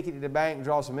 guaranteed, take it to the bank and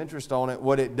draw some interest on it.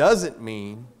 What it doesn't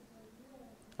mean,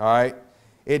 all right,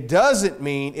 it doesn't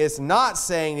mean, it's not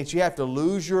saying that you have to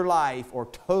lose your life or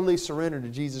totally surrender to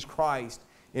Jesus Christ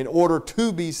in order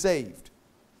to be saved.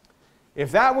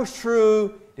 If that was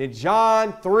true, then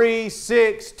John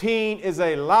 3:16 is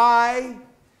a lie,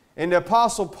 and the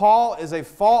Apostle Paul is a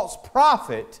false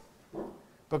prophet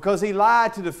because he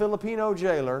lied to the Philippian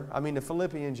jailer,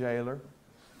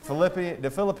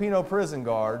 the Filipino prison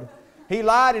guard. He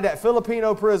lied to that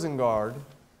Filipino prison guard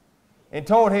and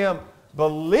told him,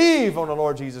 believe on the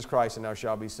Lord Jesus Christ and thou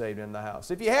shalt be saved in the house.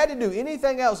 If you had to do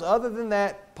anything else other than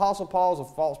that, Apostle Paul is a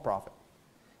false prophet.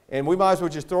 And we might as well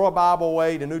just throw a Bible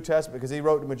away, the New Testament, because he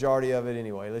wrote the majority of it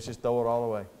anyway. Let's just throw it all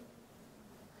away.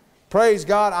 Praise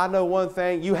God, I know one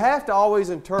thing. You have to always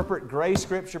interpret gray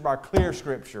Scripture by clear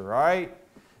Scripture, all right?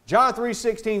 John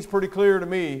 3:16 is pretty clear to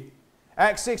me.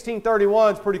 Acts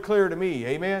 16:31 is pretty clear to me.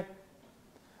 Amen?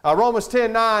 Romans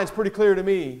 10:9 is pretty clear to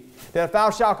me. That if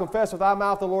thou shalt confess with thy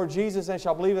mouth the Lord Jesus and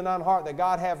shalt believe in thine heart that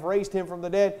God hath raised him from the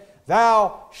dead,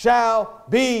 thou shalt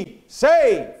be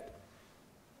saved.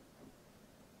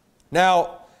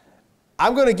 Now,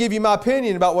 I'm going to give you my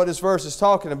opinion about what this verse is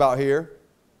talking about here.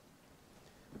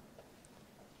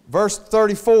 Verse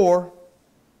 34,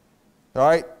 all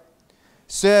right,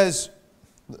 says,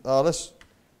 let's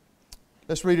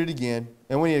read it again.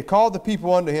 And when he had called the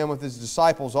people unto him with his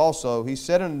disciples also, he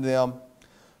said unto them,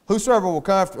 whosoever will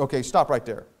come after... Okay, stop right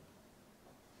there.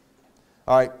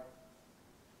 All right.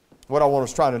 What I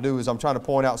was trying to do is I'm trying to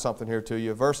point out something here to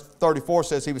you. Verse 34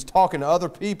 says he was talking to other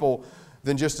people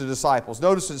than just the disciples.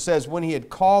 Notice it says, when he had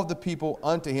called the people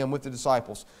unto him with the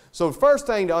disciples. So the first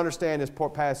thing to understand this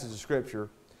passage of Scripture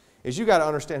is you got to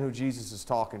understand who Jesus is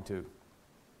talking to.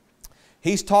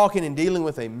 He's talking and dealing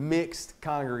with a mixed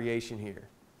congregation here.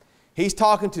 He's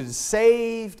talking to the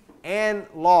saved and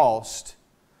lost.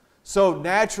 So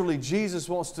naturally, Jesus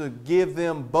wants to give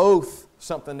them both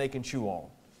something they can chew on.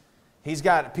 He's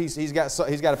got a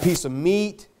piece of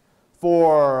meat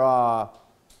for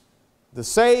the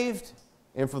saved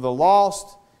and for the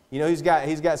lost. You know, he's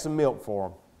got some milk for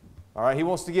them. All right, he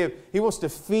wants to give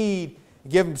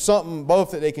them something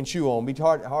both that they can chew on. It'd be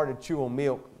hard to chew on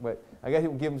milk, but I guess he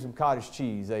will give them some cottage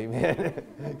cheese. Amen.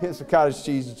 Get some cottage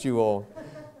cheese to chew on.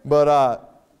 But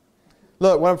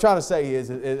look, what I'm trying to say is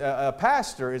a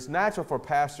pastor, it's natural for a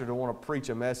pastor to want to preach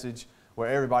a message where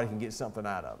everybody can get something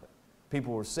out of it.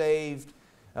 People were saved.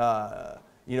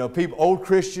 you know, people, old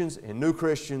Christians and new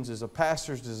Christians, is a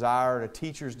pastor's desire and a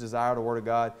teacher's desire, the Word of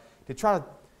God, to try to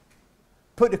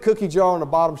put the cookie jar on the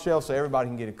bottom shelf so everybody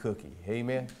can get a cookie.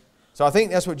 Amen? So I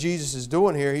think that's what Jesus is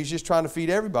doing here. He's just trying to feed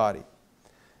everybody.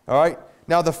 All right?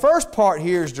 Now, the first part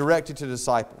here is directed to the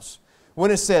disciples. When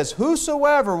it says,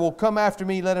 whosoever will come after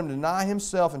me, let him deny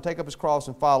himself and take up his cross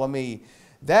and follow me.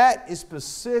 That is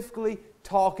specifically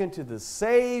talking to the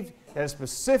saved. That is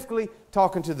specifically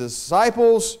talking to the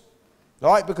disciples.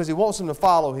 All right? Because he wants them to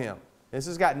follow him. This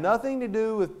has got nothing to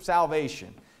do with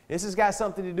salvation. This has got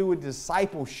something to do with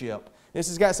discipleship. This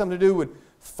has got something to do with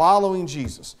following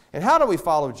Jesus. And how do we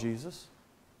follow Jesus?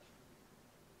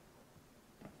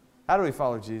 How do we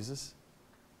follow Jesus?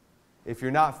 If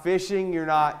you're not fishing, you're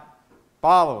not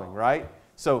following, right?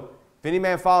 So, if any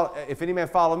man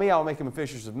follow me, I will make him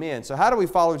fishers of men. So how do we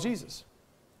follow Jesus?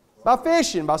 By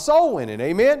fishing, by soul winning.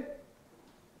 Amen?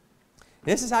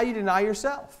 This is how you deny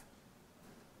yourself.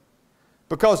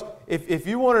 Because if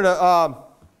you wanted to,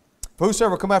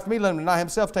 whosoever come after me, let him deny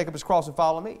himself, take up his cross and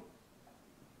follow me.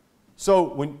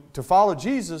 So to follow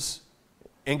Jesus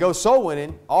and go soul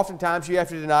winning, oftentimes you have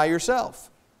to deny yourself.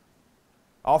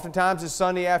 Oftentimes it's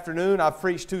Sunday afternoon. I've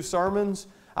preached 2 sermons.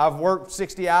 I've worked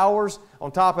 60 hours.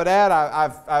 On top of that,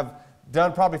 I've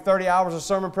done probably 30 hours of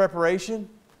sermon preparation.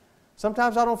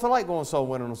 Sometimes I don't feel like going soul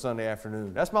winning on Sunday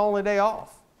afternoon. That's my only day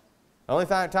off. The only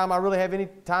time I really have any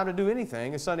time to do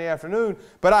anything is Sunday afternoon.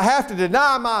 But I have to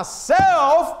deny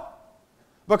myself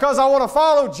because I want to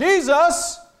follow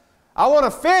Jesus. I want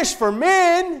to fish for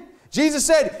men. Jesus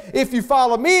said, if you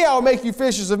follow me, I will make you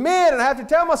fishers of men. And I have to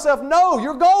tell myself, no,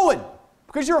 you're going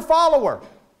because you're a follower.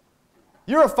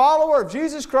 You're a follower of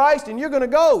Jesus Christ and you're going to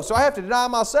go. So I have to deny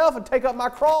myself and take up my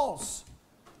cross.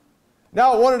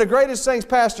 Now, one of the greatest things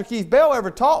Pastor Keith Bell ever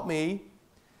taught me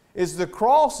is the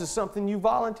cross is something you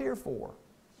volunteer for.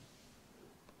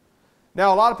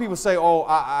 Now, a lot of people say, oh,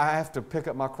 I have to pick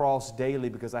up my cross daily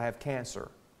because I have cancer.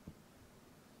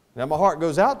 Now, my heart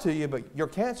goes out to you, but your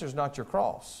cancer is not your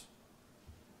cross.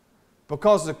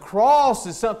 Because the cross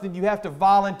is something you have to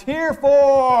volunteer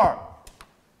for.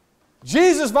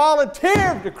 Jesus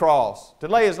volunteered the cross to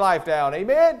lay His life down.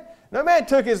 Amen? No man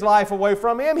took His life away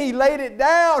from Him. He laid it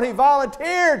down. He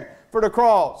volunteered for the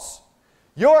cross.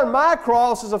 Your and my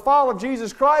cross as a follower of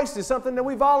Jesus Christ is something that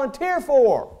we volunteer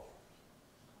for.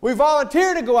 We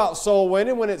volunteer to go out soul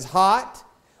winning when it's hot.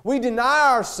 We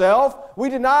deny ourselves. We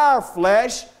deny our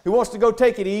flesh who wants to go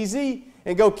take it easy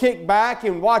and go kick back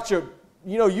and watch a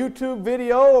YouTube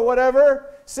video or whatever.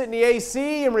 Sit in the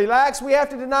AC and relax. We have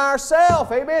to deny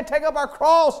ourselves. Amen. Take up our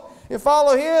cross and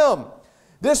follow Him.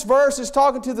 This verse is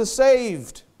talking to the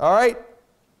saved. All right?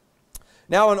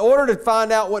 Now, in order to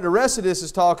find out what the rest of this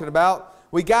is talking about,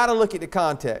 we got to look at the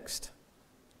context.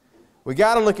 We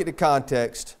got to look at the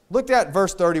context. Look at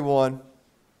verse 31.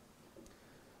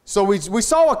 So we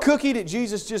saw a cookie that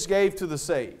Jesus just gave to the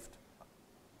saved,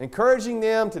 encouraging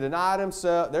them to deny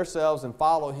themselves and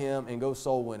follow Him and go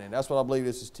soul winning. That's what I believe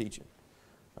this is teaching.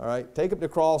 All right? Take up the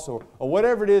cross or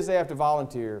whatever it is they have to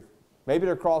volunteer. Maybe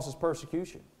their cross is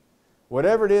persecution.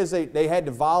 Whatever it is they had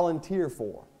to volunteer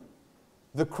for.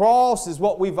 The cross is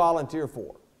what we volunteer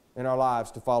for in our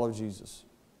lives to follow Jesus.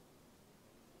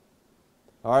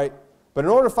 All right? But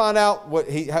in order to find out what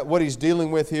He's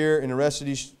dealing with here in the rest of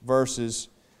these verses,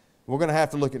 we're going to have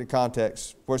to look at the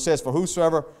context where it says, for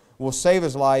whosoever will save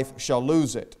his life shall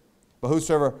lose it. But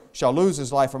whosoever shall lose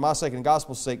his life for my sake and the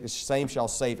gospel's sake, the same shall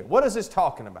save it. What is this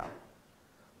talking about?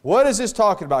 What is this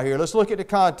talking about here? Let's look at the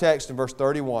context in verse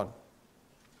 31.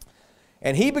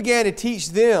 And He began to teach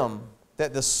them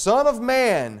that the Son of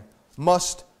Man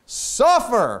must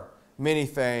suffer many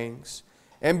things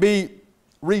and be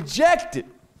rejected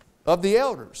of the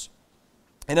elders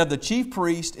and of the chief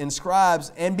priests and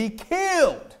scribes and be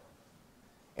killed.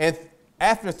 And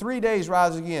after 3 days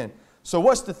rise again. So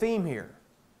what's the theme here?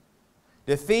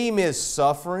 The theme is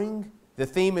suffering. The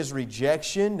theme is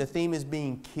rejection. The theme is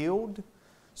being killed.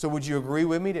 So would you agree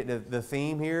with me that the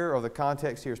theme here or the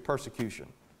context here is persecution?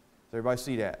 Does everybody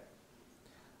see that?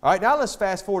 All right, now let's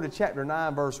fast forward to chapter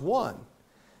 9, verse 1.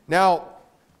 Now,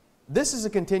 this is a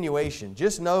continuation.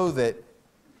 Just know that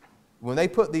when they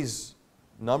put these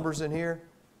numbers in here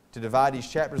to divide these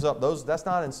chapters up, that's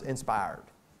not inspired.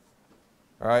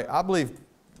 All right, I believe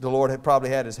the Lord had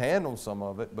probably had His hand on some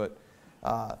of it, but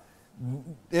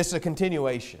it's a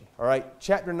continuation. All right,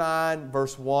 chapter 9,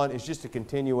 verse 1 is just a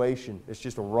continuation. It's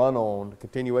just a run-on, a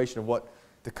continuation of what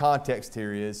the context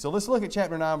here is. So let's look at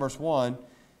chapter 9, verse 1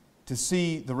 to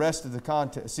see the rest of the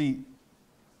context, see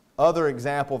other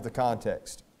example of the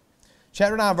context.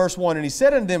 Chapter 9, verse 1, and He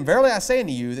said unto them, verily I say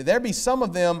unto you, that there be some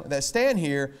of them that stand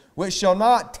here which shall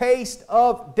not taste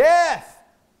of death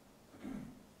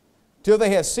till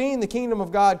they have seen the kingdom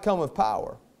of God come with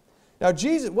power. Now,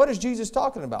 what is Jesus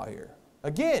talking about here?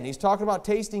 Again, He's talking about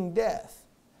tasting death.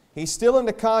 He's still in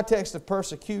the context of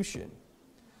persecution.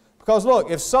 Because look,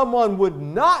 if someone would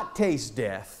not taste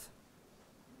death,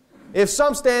 if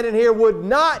some standing here would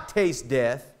not taste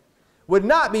death, would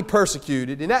not be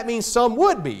persecuted, and that means some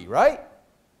would be, right?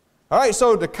 All right,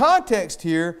 so the context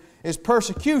here is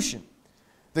persecution.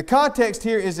 The context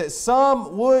here is that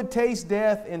some would taste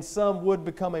death and some would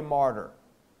become a martyr.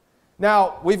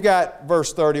 Now, we've got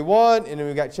verse 31, and then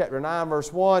we've got chapter 9,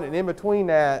 verse 1, and in between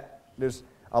that, there's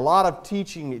a lot of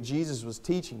teaching that Jesus was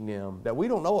teaching them that we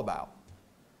don't know about.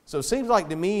 So it seems like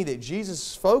to me that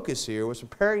Jesus' focus here was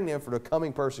preparing them for the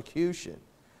coming persecution.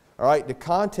 All right, the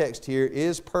context here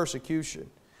is persecution.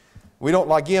 We don't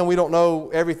know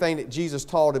everything that Jesus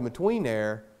taught in between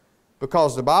there,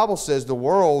 because the Bible says the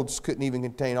worlds couldn't even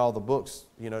contain all the books,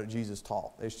 that Jesus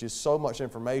taught. There's just so much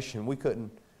information,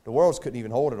 the worlds couldn't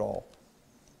even hold it all.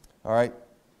 All right?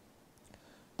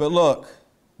 But look,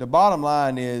 the bottom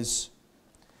line is,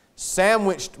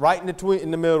 sandwiched right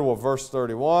in the middle of verse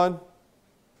 31,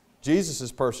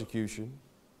 Jesus' persecution,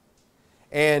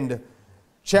 and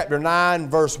chapter 9,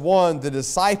 verse 1, the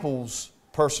disciples'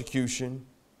 persecution,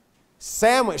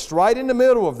 sandwiched right in the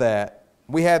middle of that,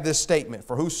 we have this statement,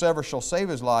 for whosoever shall save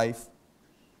his life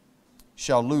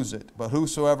shall lose it. But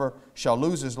whosoever shall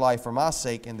lose his life for my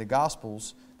sake and the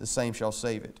gospel's, the same shall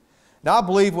save it. Now I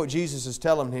believe what Jesus is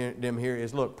telling them here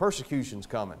is, look, persecution's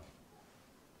coming.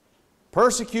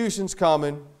 Persecution's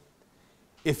coming.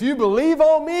 If you believe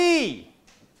on me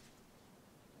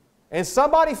and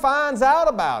somebody finds out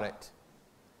about it,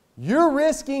 you're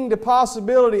risking the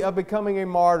possibility of becoming a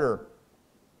martyr.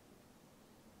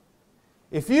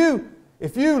 If you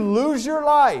lose your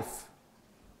life,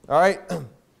 all right,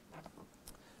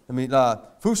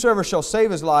 whosoever shall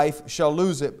save his life shall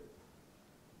lose it.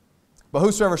 But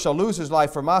whosoever shall lose his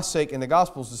life for my sake and the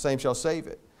gospel's, the same shall save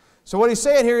it. So what he's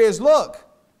saying here is, look,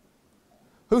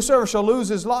 whosoever shall lose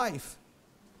his life.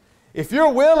 If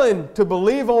you're willing to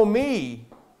believe on me,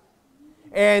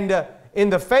 and in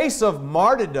the face of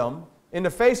martyrdom, in the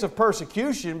face of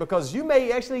persecution, because you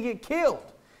may actually get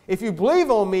killed. If you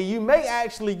believe on me, you may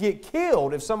actually get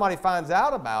killed if somebody finds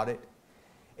out about it.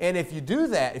 And if you do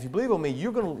that, if you believe on me,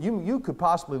 you could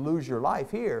possibly lose your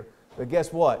life here. But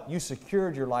guess what? You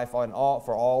secured your life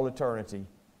for all eternity.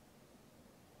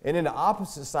 And then the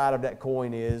opposite side of that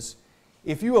coin is,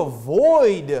 if you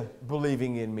avoid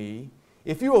believing in me,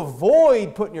 if you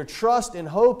avoid putting your trust and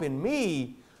hope in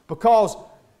me, because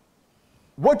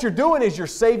what you're doing is you're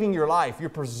saving your life. You're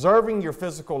preserving your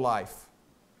physical life.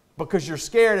 Because you're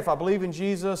scared, if I believe in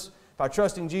Jesus, if I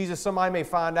trust in Jesus, somebody may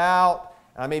find out,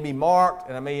 and I may be marked,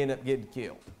 and I may end up getting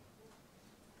killed.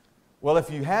 Well, if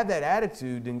you have that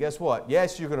attitude, then guess what?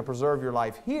 Yes, you're going to preserve your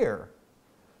life here,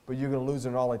 but you're going to lose it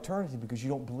in all eternity because you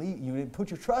didn't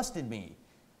put your trust in me.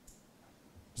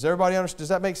 Does everybody understand? Does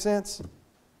that make sense?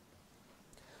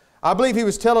 I believe he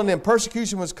was telling them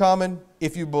persecution was coming.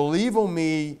 If you believe on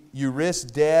me, you risk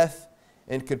death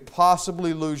and could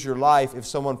possibly lose your life if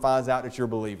someone finds out that you're a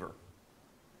believer.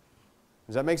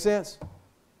 Does that make sense?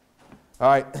 All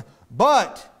right.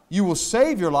 But you will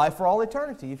save your life for all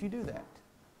eternity if you do that.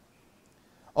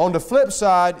 On the flip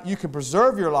side, you can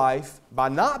preserve your life by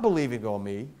not believing on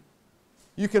me.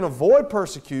 You can avoid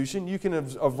persecution. You can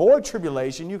avoid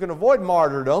tribulation. You can avoid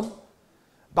martyrdom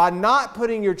by not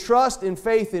putting your trust and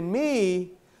faith in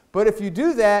me. But if you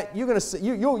do that,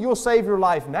 you'll save your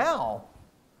life now,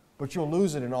 but you'll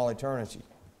lose it in all eternity.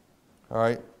 All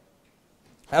right?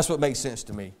 That's what makes sense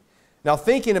to me. Now,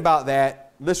 thinking about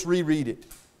that, let's reread it.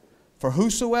 For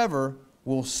whosoever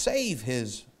will save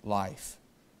his life.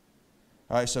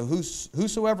 All right, so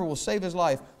whosoever will save his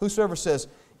life, whosoever says,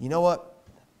 you know what,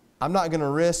 I'm not going to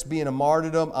risk being a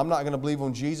martyrdom, I'm not going to believe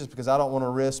on Jesus because I don't want to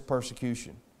risk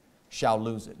persecution, shall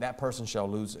lose it. That person shall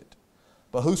lose it.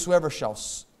 But whosoever shall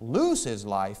lose his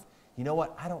life, you know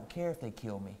what, I don't care if they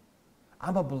kill me.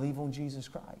 I'm going to believe on Jesus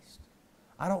Christ.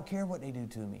 I don't care what they do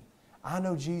to me. I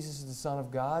know Jesus is the Son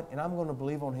of God, and I'm going to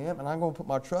believe on Him, and I'm going to put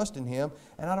my trust in Him,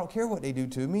 and I don't care what they do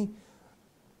to me.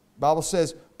 The Bible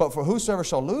says, but for whosoever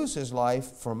shall lose his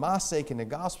life for my sake and the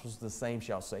gospel's, the same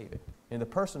shall save it. And the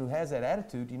person who has that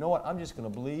attitude, you know what, I'm just going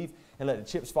to believe and let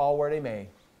the chips fall where they may.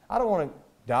 I don't want to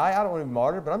die, I don't want to be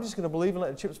martyred, but I'm just going to believe and let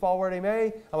the chips fall where they may.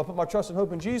 I'm going to put my trust and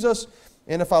hope in Jesus,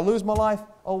 and if I lose my life,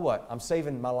 oh what? I'm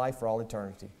saving my life for all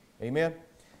eternity. Amen?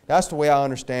 That's the way I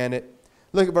understand it.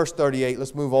 Look at verse 38.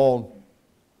 Let's move on.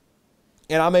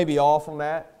 And I may be off on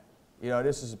that. You know,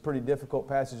 this is a pretty difficult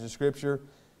passage of Scripture.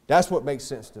 That's what makes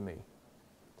sense to me.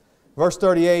 Verse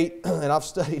 38, and I've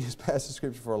studied this passage of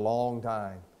Scripture for a long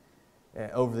time.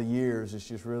 over the years. It's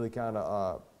just really kind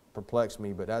of perplexed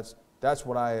me, but that's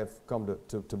what I have come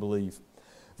to believe.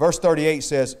 Verse 38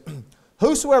 says,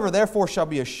 "Whosoever therefore shall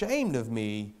be ashamed of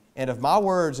me and of my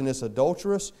words in this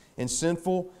adulterous and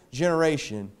sinful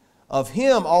generation, of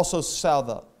him also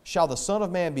shall the Son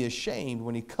of Man be ashamed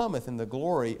when he cometh in the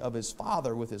glory of his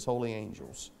Father with his holy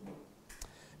angels."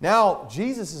 Now,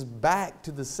 Jesus is back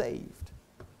to the saved.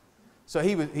 So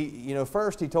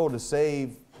first he told the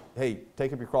saved, hey,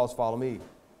 take up your cross, follow me.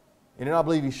 And then I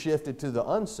believe he shifted to the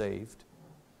unsaved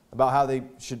about how they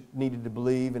needed to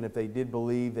believe, and if they did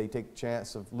believe, they take the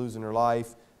chance of losing their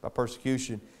life by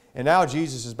persecution. And now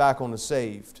Jesus is back on the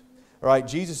saved. All right,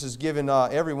 Jesus is giving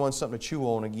everyone something to chew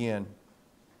on again.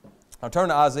 Now turn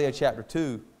to Isaiah chapter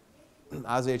 2.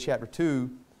 Isaiah chapter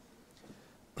 2.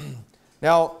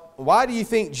 Now, why do you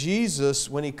think Jesus,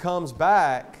 when he comes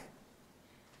back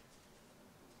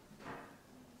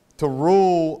to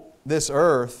rule this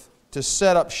earth, to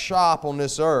set up shop on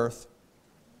this earth,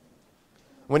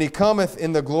 when he cometh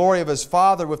in the glory of his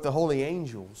Father with the holy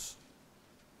angels,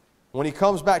 when he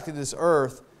comes back to this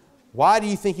earth, why do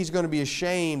you think he's going to be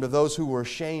ashamed of those who were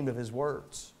ashamed of his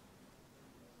words?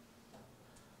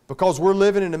 Because we're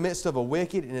living in the midst of a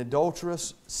wicked and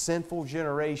adulterous, sinful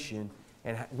generation,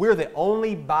 and we're the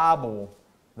only Bible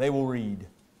they will read.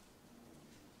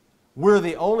 We're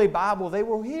the only Bible they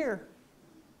will hear.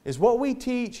 Is what we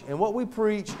teach and what we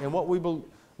preach and what we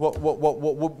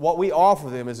offer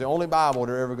them is the only Bible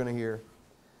they're ever going to hear.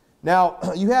 Now,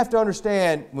 you have to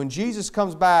understand, when Jesus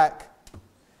comes back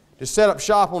to set up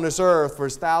shop on this earth for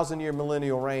his 1,000-year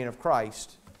millennial reign of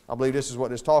Christ, I believe this is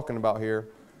what it's talking about here.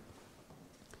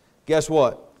 Guess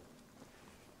what?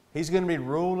 He's going to be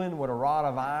ruling with a rod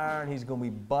of iron. He's going to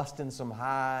be busting some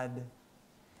hide.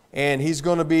 And he's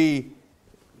going to be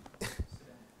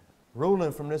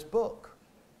ruling from this book.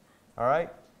 All right?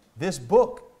 This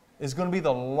book is going to be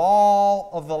the law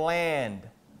of the land.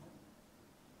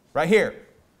 Right here.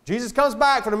 Jesus comes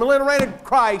back for the millennial reign of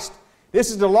Christ.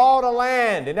 This is the law of the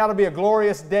land, and that'll be a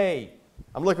glorious day.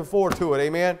 I'm looking forward to it.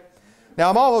 Amen? Now,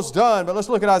 I'm almost done, but let's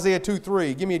look at Isaiah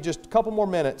 2:3. Give me just a couple more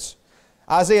minutes.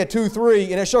 Isaiah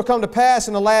 2:3, "And it shall come to pass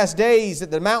in the last days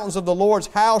that the mountains of the Lord's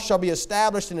house shall be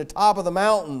established in the top of the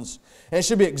mountains, and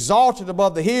shall be exalted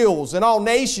above the hills, and all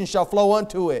nations shall flow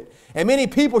unto it. And many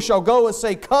people shall go and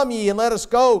say, Come ye, and let us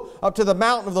go up to the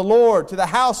mountain of the Lord, to the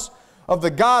house of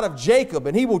the God of Jacob,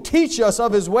 and he will teach us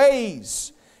of his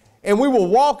ways, and we will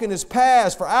walk in his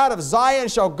paths. For out of Zion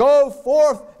shall go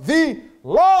forth the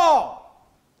law,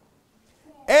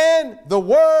 and the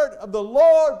word of the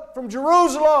Lord from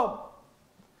Jerusalem."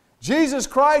 Jesus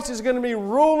Christ is going to be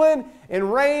ruling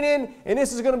and reigning, and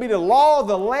this is going to be the law of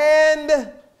the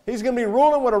land. He's going to be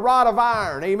ruling with a rod of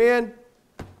iron. Amen?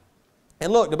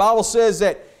 And look, the Bible says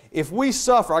that if we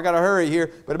suffer, I got to hurry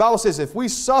here, but the Bible says if we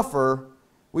suffer,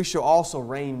 we shall also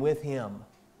reign with him.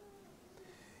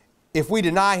 If we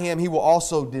deny him, he will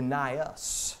also deny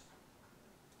us.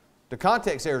 The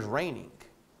context there is reigning.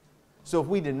 So if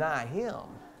we deny him,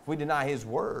 if we deny his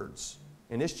words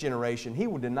in this generation, he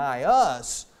will deny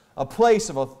us a place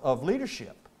of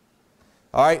leadership.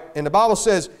 All right? And the Bible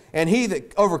says, "And he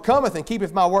that overcometh and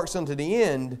keepeth my works unto the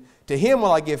end, to him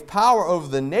will I give power over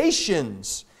the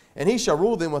nations, and he shall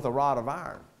rule them with a rod of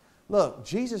iron." Look,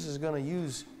 Jesus is going to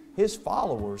use his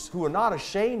followers who are not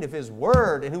ashamed of his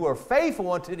word and who are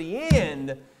faithful unto the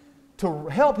end to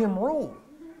help him rule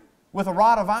with a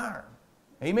rod of iron.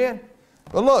 Amen?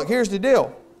 But look, here's the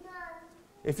deal.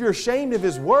 If you're ashamed of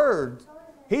his word,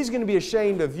 he's going to be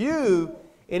ashamed of you,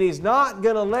 and he's not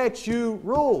going to let you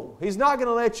rule. He's not going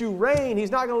to let you reign.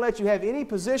 He's not going to let you have any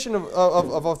position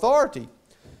of authority.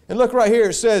 And look right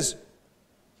here. It says,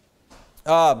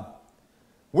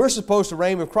 we're supposed to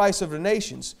reign with Christ over the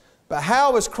nations. But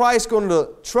how is Christ going to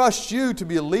trust you to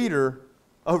be a leader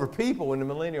over people in the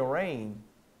millennial reign,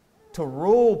 to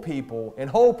rule people and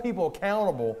hold people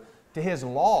accountable to his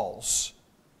laws,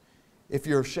 if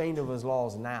you're ashamed of his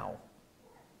laws now?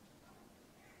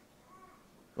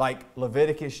 Like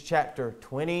Leviticus chapter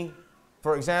 20,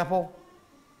 for example.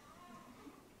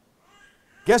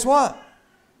 Guess what?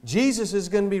 Jesus is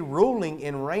going to be ruling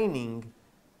and reigning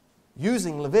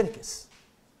using Leviticus.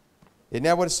 Isn't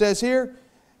that what it says here?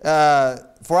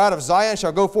 For out of Zion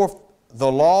shall go forth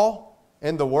the law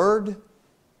and the word.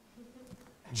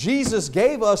 Jesus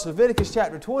gave us Leviticus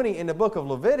chapter 20 in the book of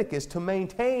Leviticus to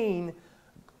maintain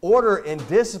order and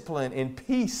discipline and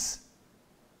peace.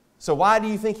 So why do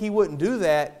you think he wouldn't do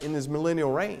that in his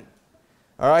millennial reign?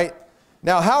 All right?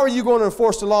 Now, how are you going to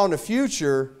enforce the law in the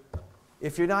future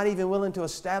if you're not even willing to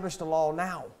establish the law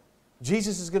now?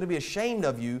 Jesus is going to be ashamed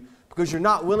of you because you're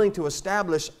not willing to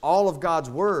establish all of God's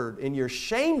Word, and you're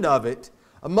ashamed of it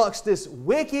amongst this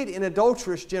wicked and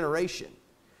adulterous generation.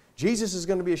 Jesus is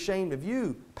going to be ashamed of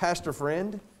you, pastor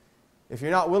friend, if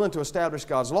you're not willing to establish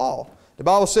God's law. The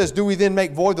Bible says, do we then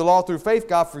make void the law through faith?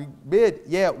 God forbid.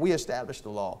 Yeah, we establish the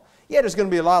law. Yeah, there's going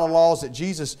to be a lot of laws that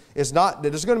Jesus is not,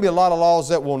 there's going to be a lot of laws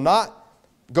that will not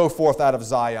go forth out of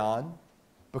Zion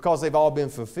because they've all been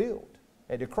fulfilled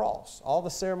at the cross. All the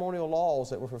ceremonial laws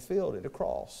that were fulfilled at the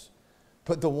cross.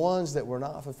 But the ones that were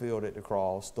not fulfilled at the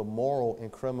cross, the moral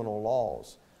and criminal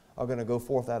laws, are going to go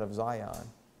forth out of Zion.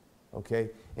 Okay?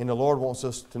 And the Lord wants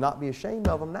us to not be ashamed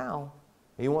of them now.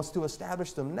 He wants to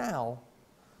establish them now.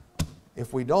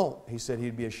 If we don't, He said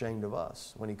He'd be ashamed of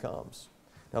us when He comes.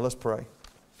 Now let's pray.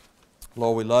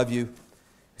 Lord, we love You.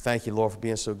 Thank You, Lord, for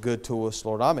being so good to us.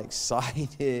 Lord, I'm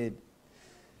excited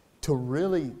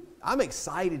I'm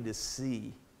excited to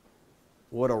see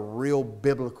what a real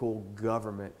biblical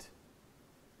government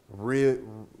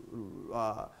ruled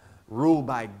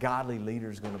by godly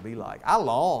leaders is going to be like. I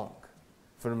long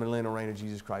for the millennial reign of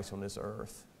Jesus Christ on this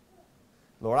earth.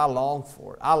 Lord, I long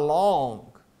for it. I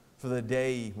long for the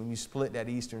day when You split that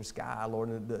eastern sky, Lord,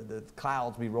 and the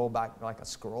clouds be rolled back like a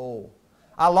scroll.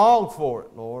 I long for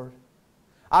it, Lord.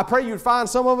 I pray You'd find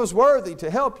some of us worthy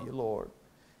to help You, Lord,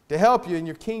 to help You in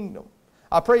Your kingdom.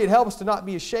 I pray You'd help us to not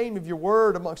be ashamed of Your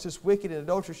word amongst this wicked and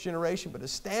adulterous generation, but to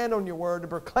stand on Your word, to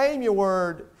proclaim Your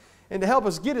word, and to help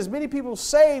us get as many people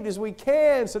saved as we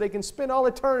can so they can spend all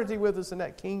eternity with us in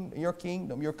that kingdom, Your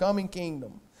kingdom, Your coming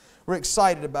kingdom. We're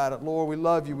excited about it, Lord. We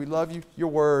love You. We love You. Your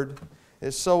word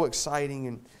is so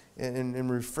exciting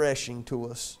and refreshing to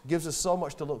us. It gives us so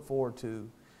much to look forward to.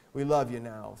 We love You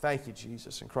now. Thank You,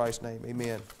 Jesus. In Christ's name,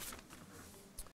 amen.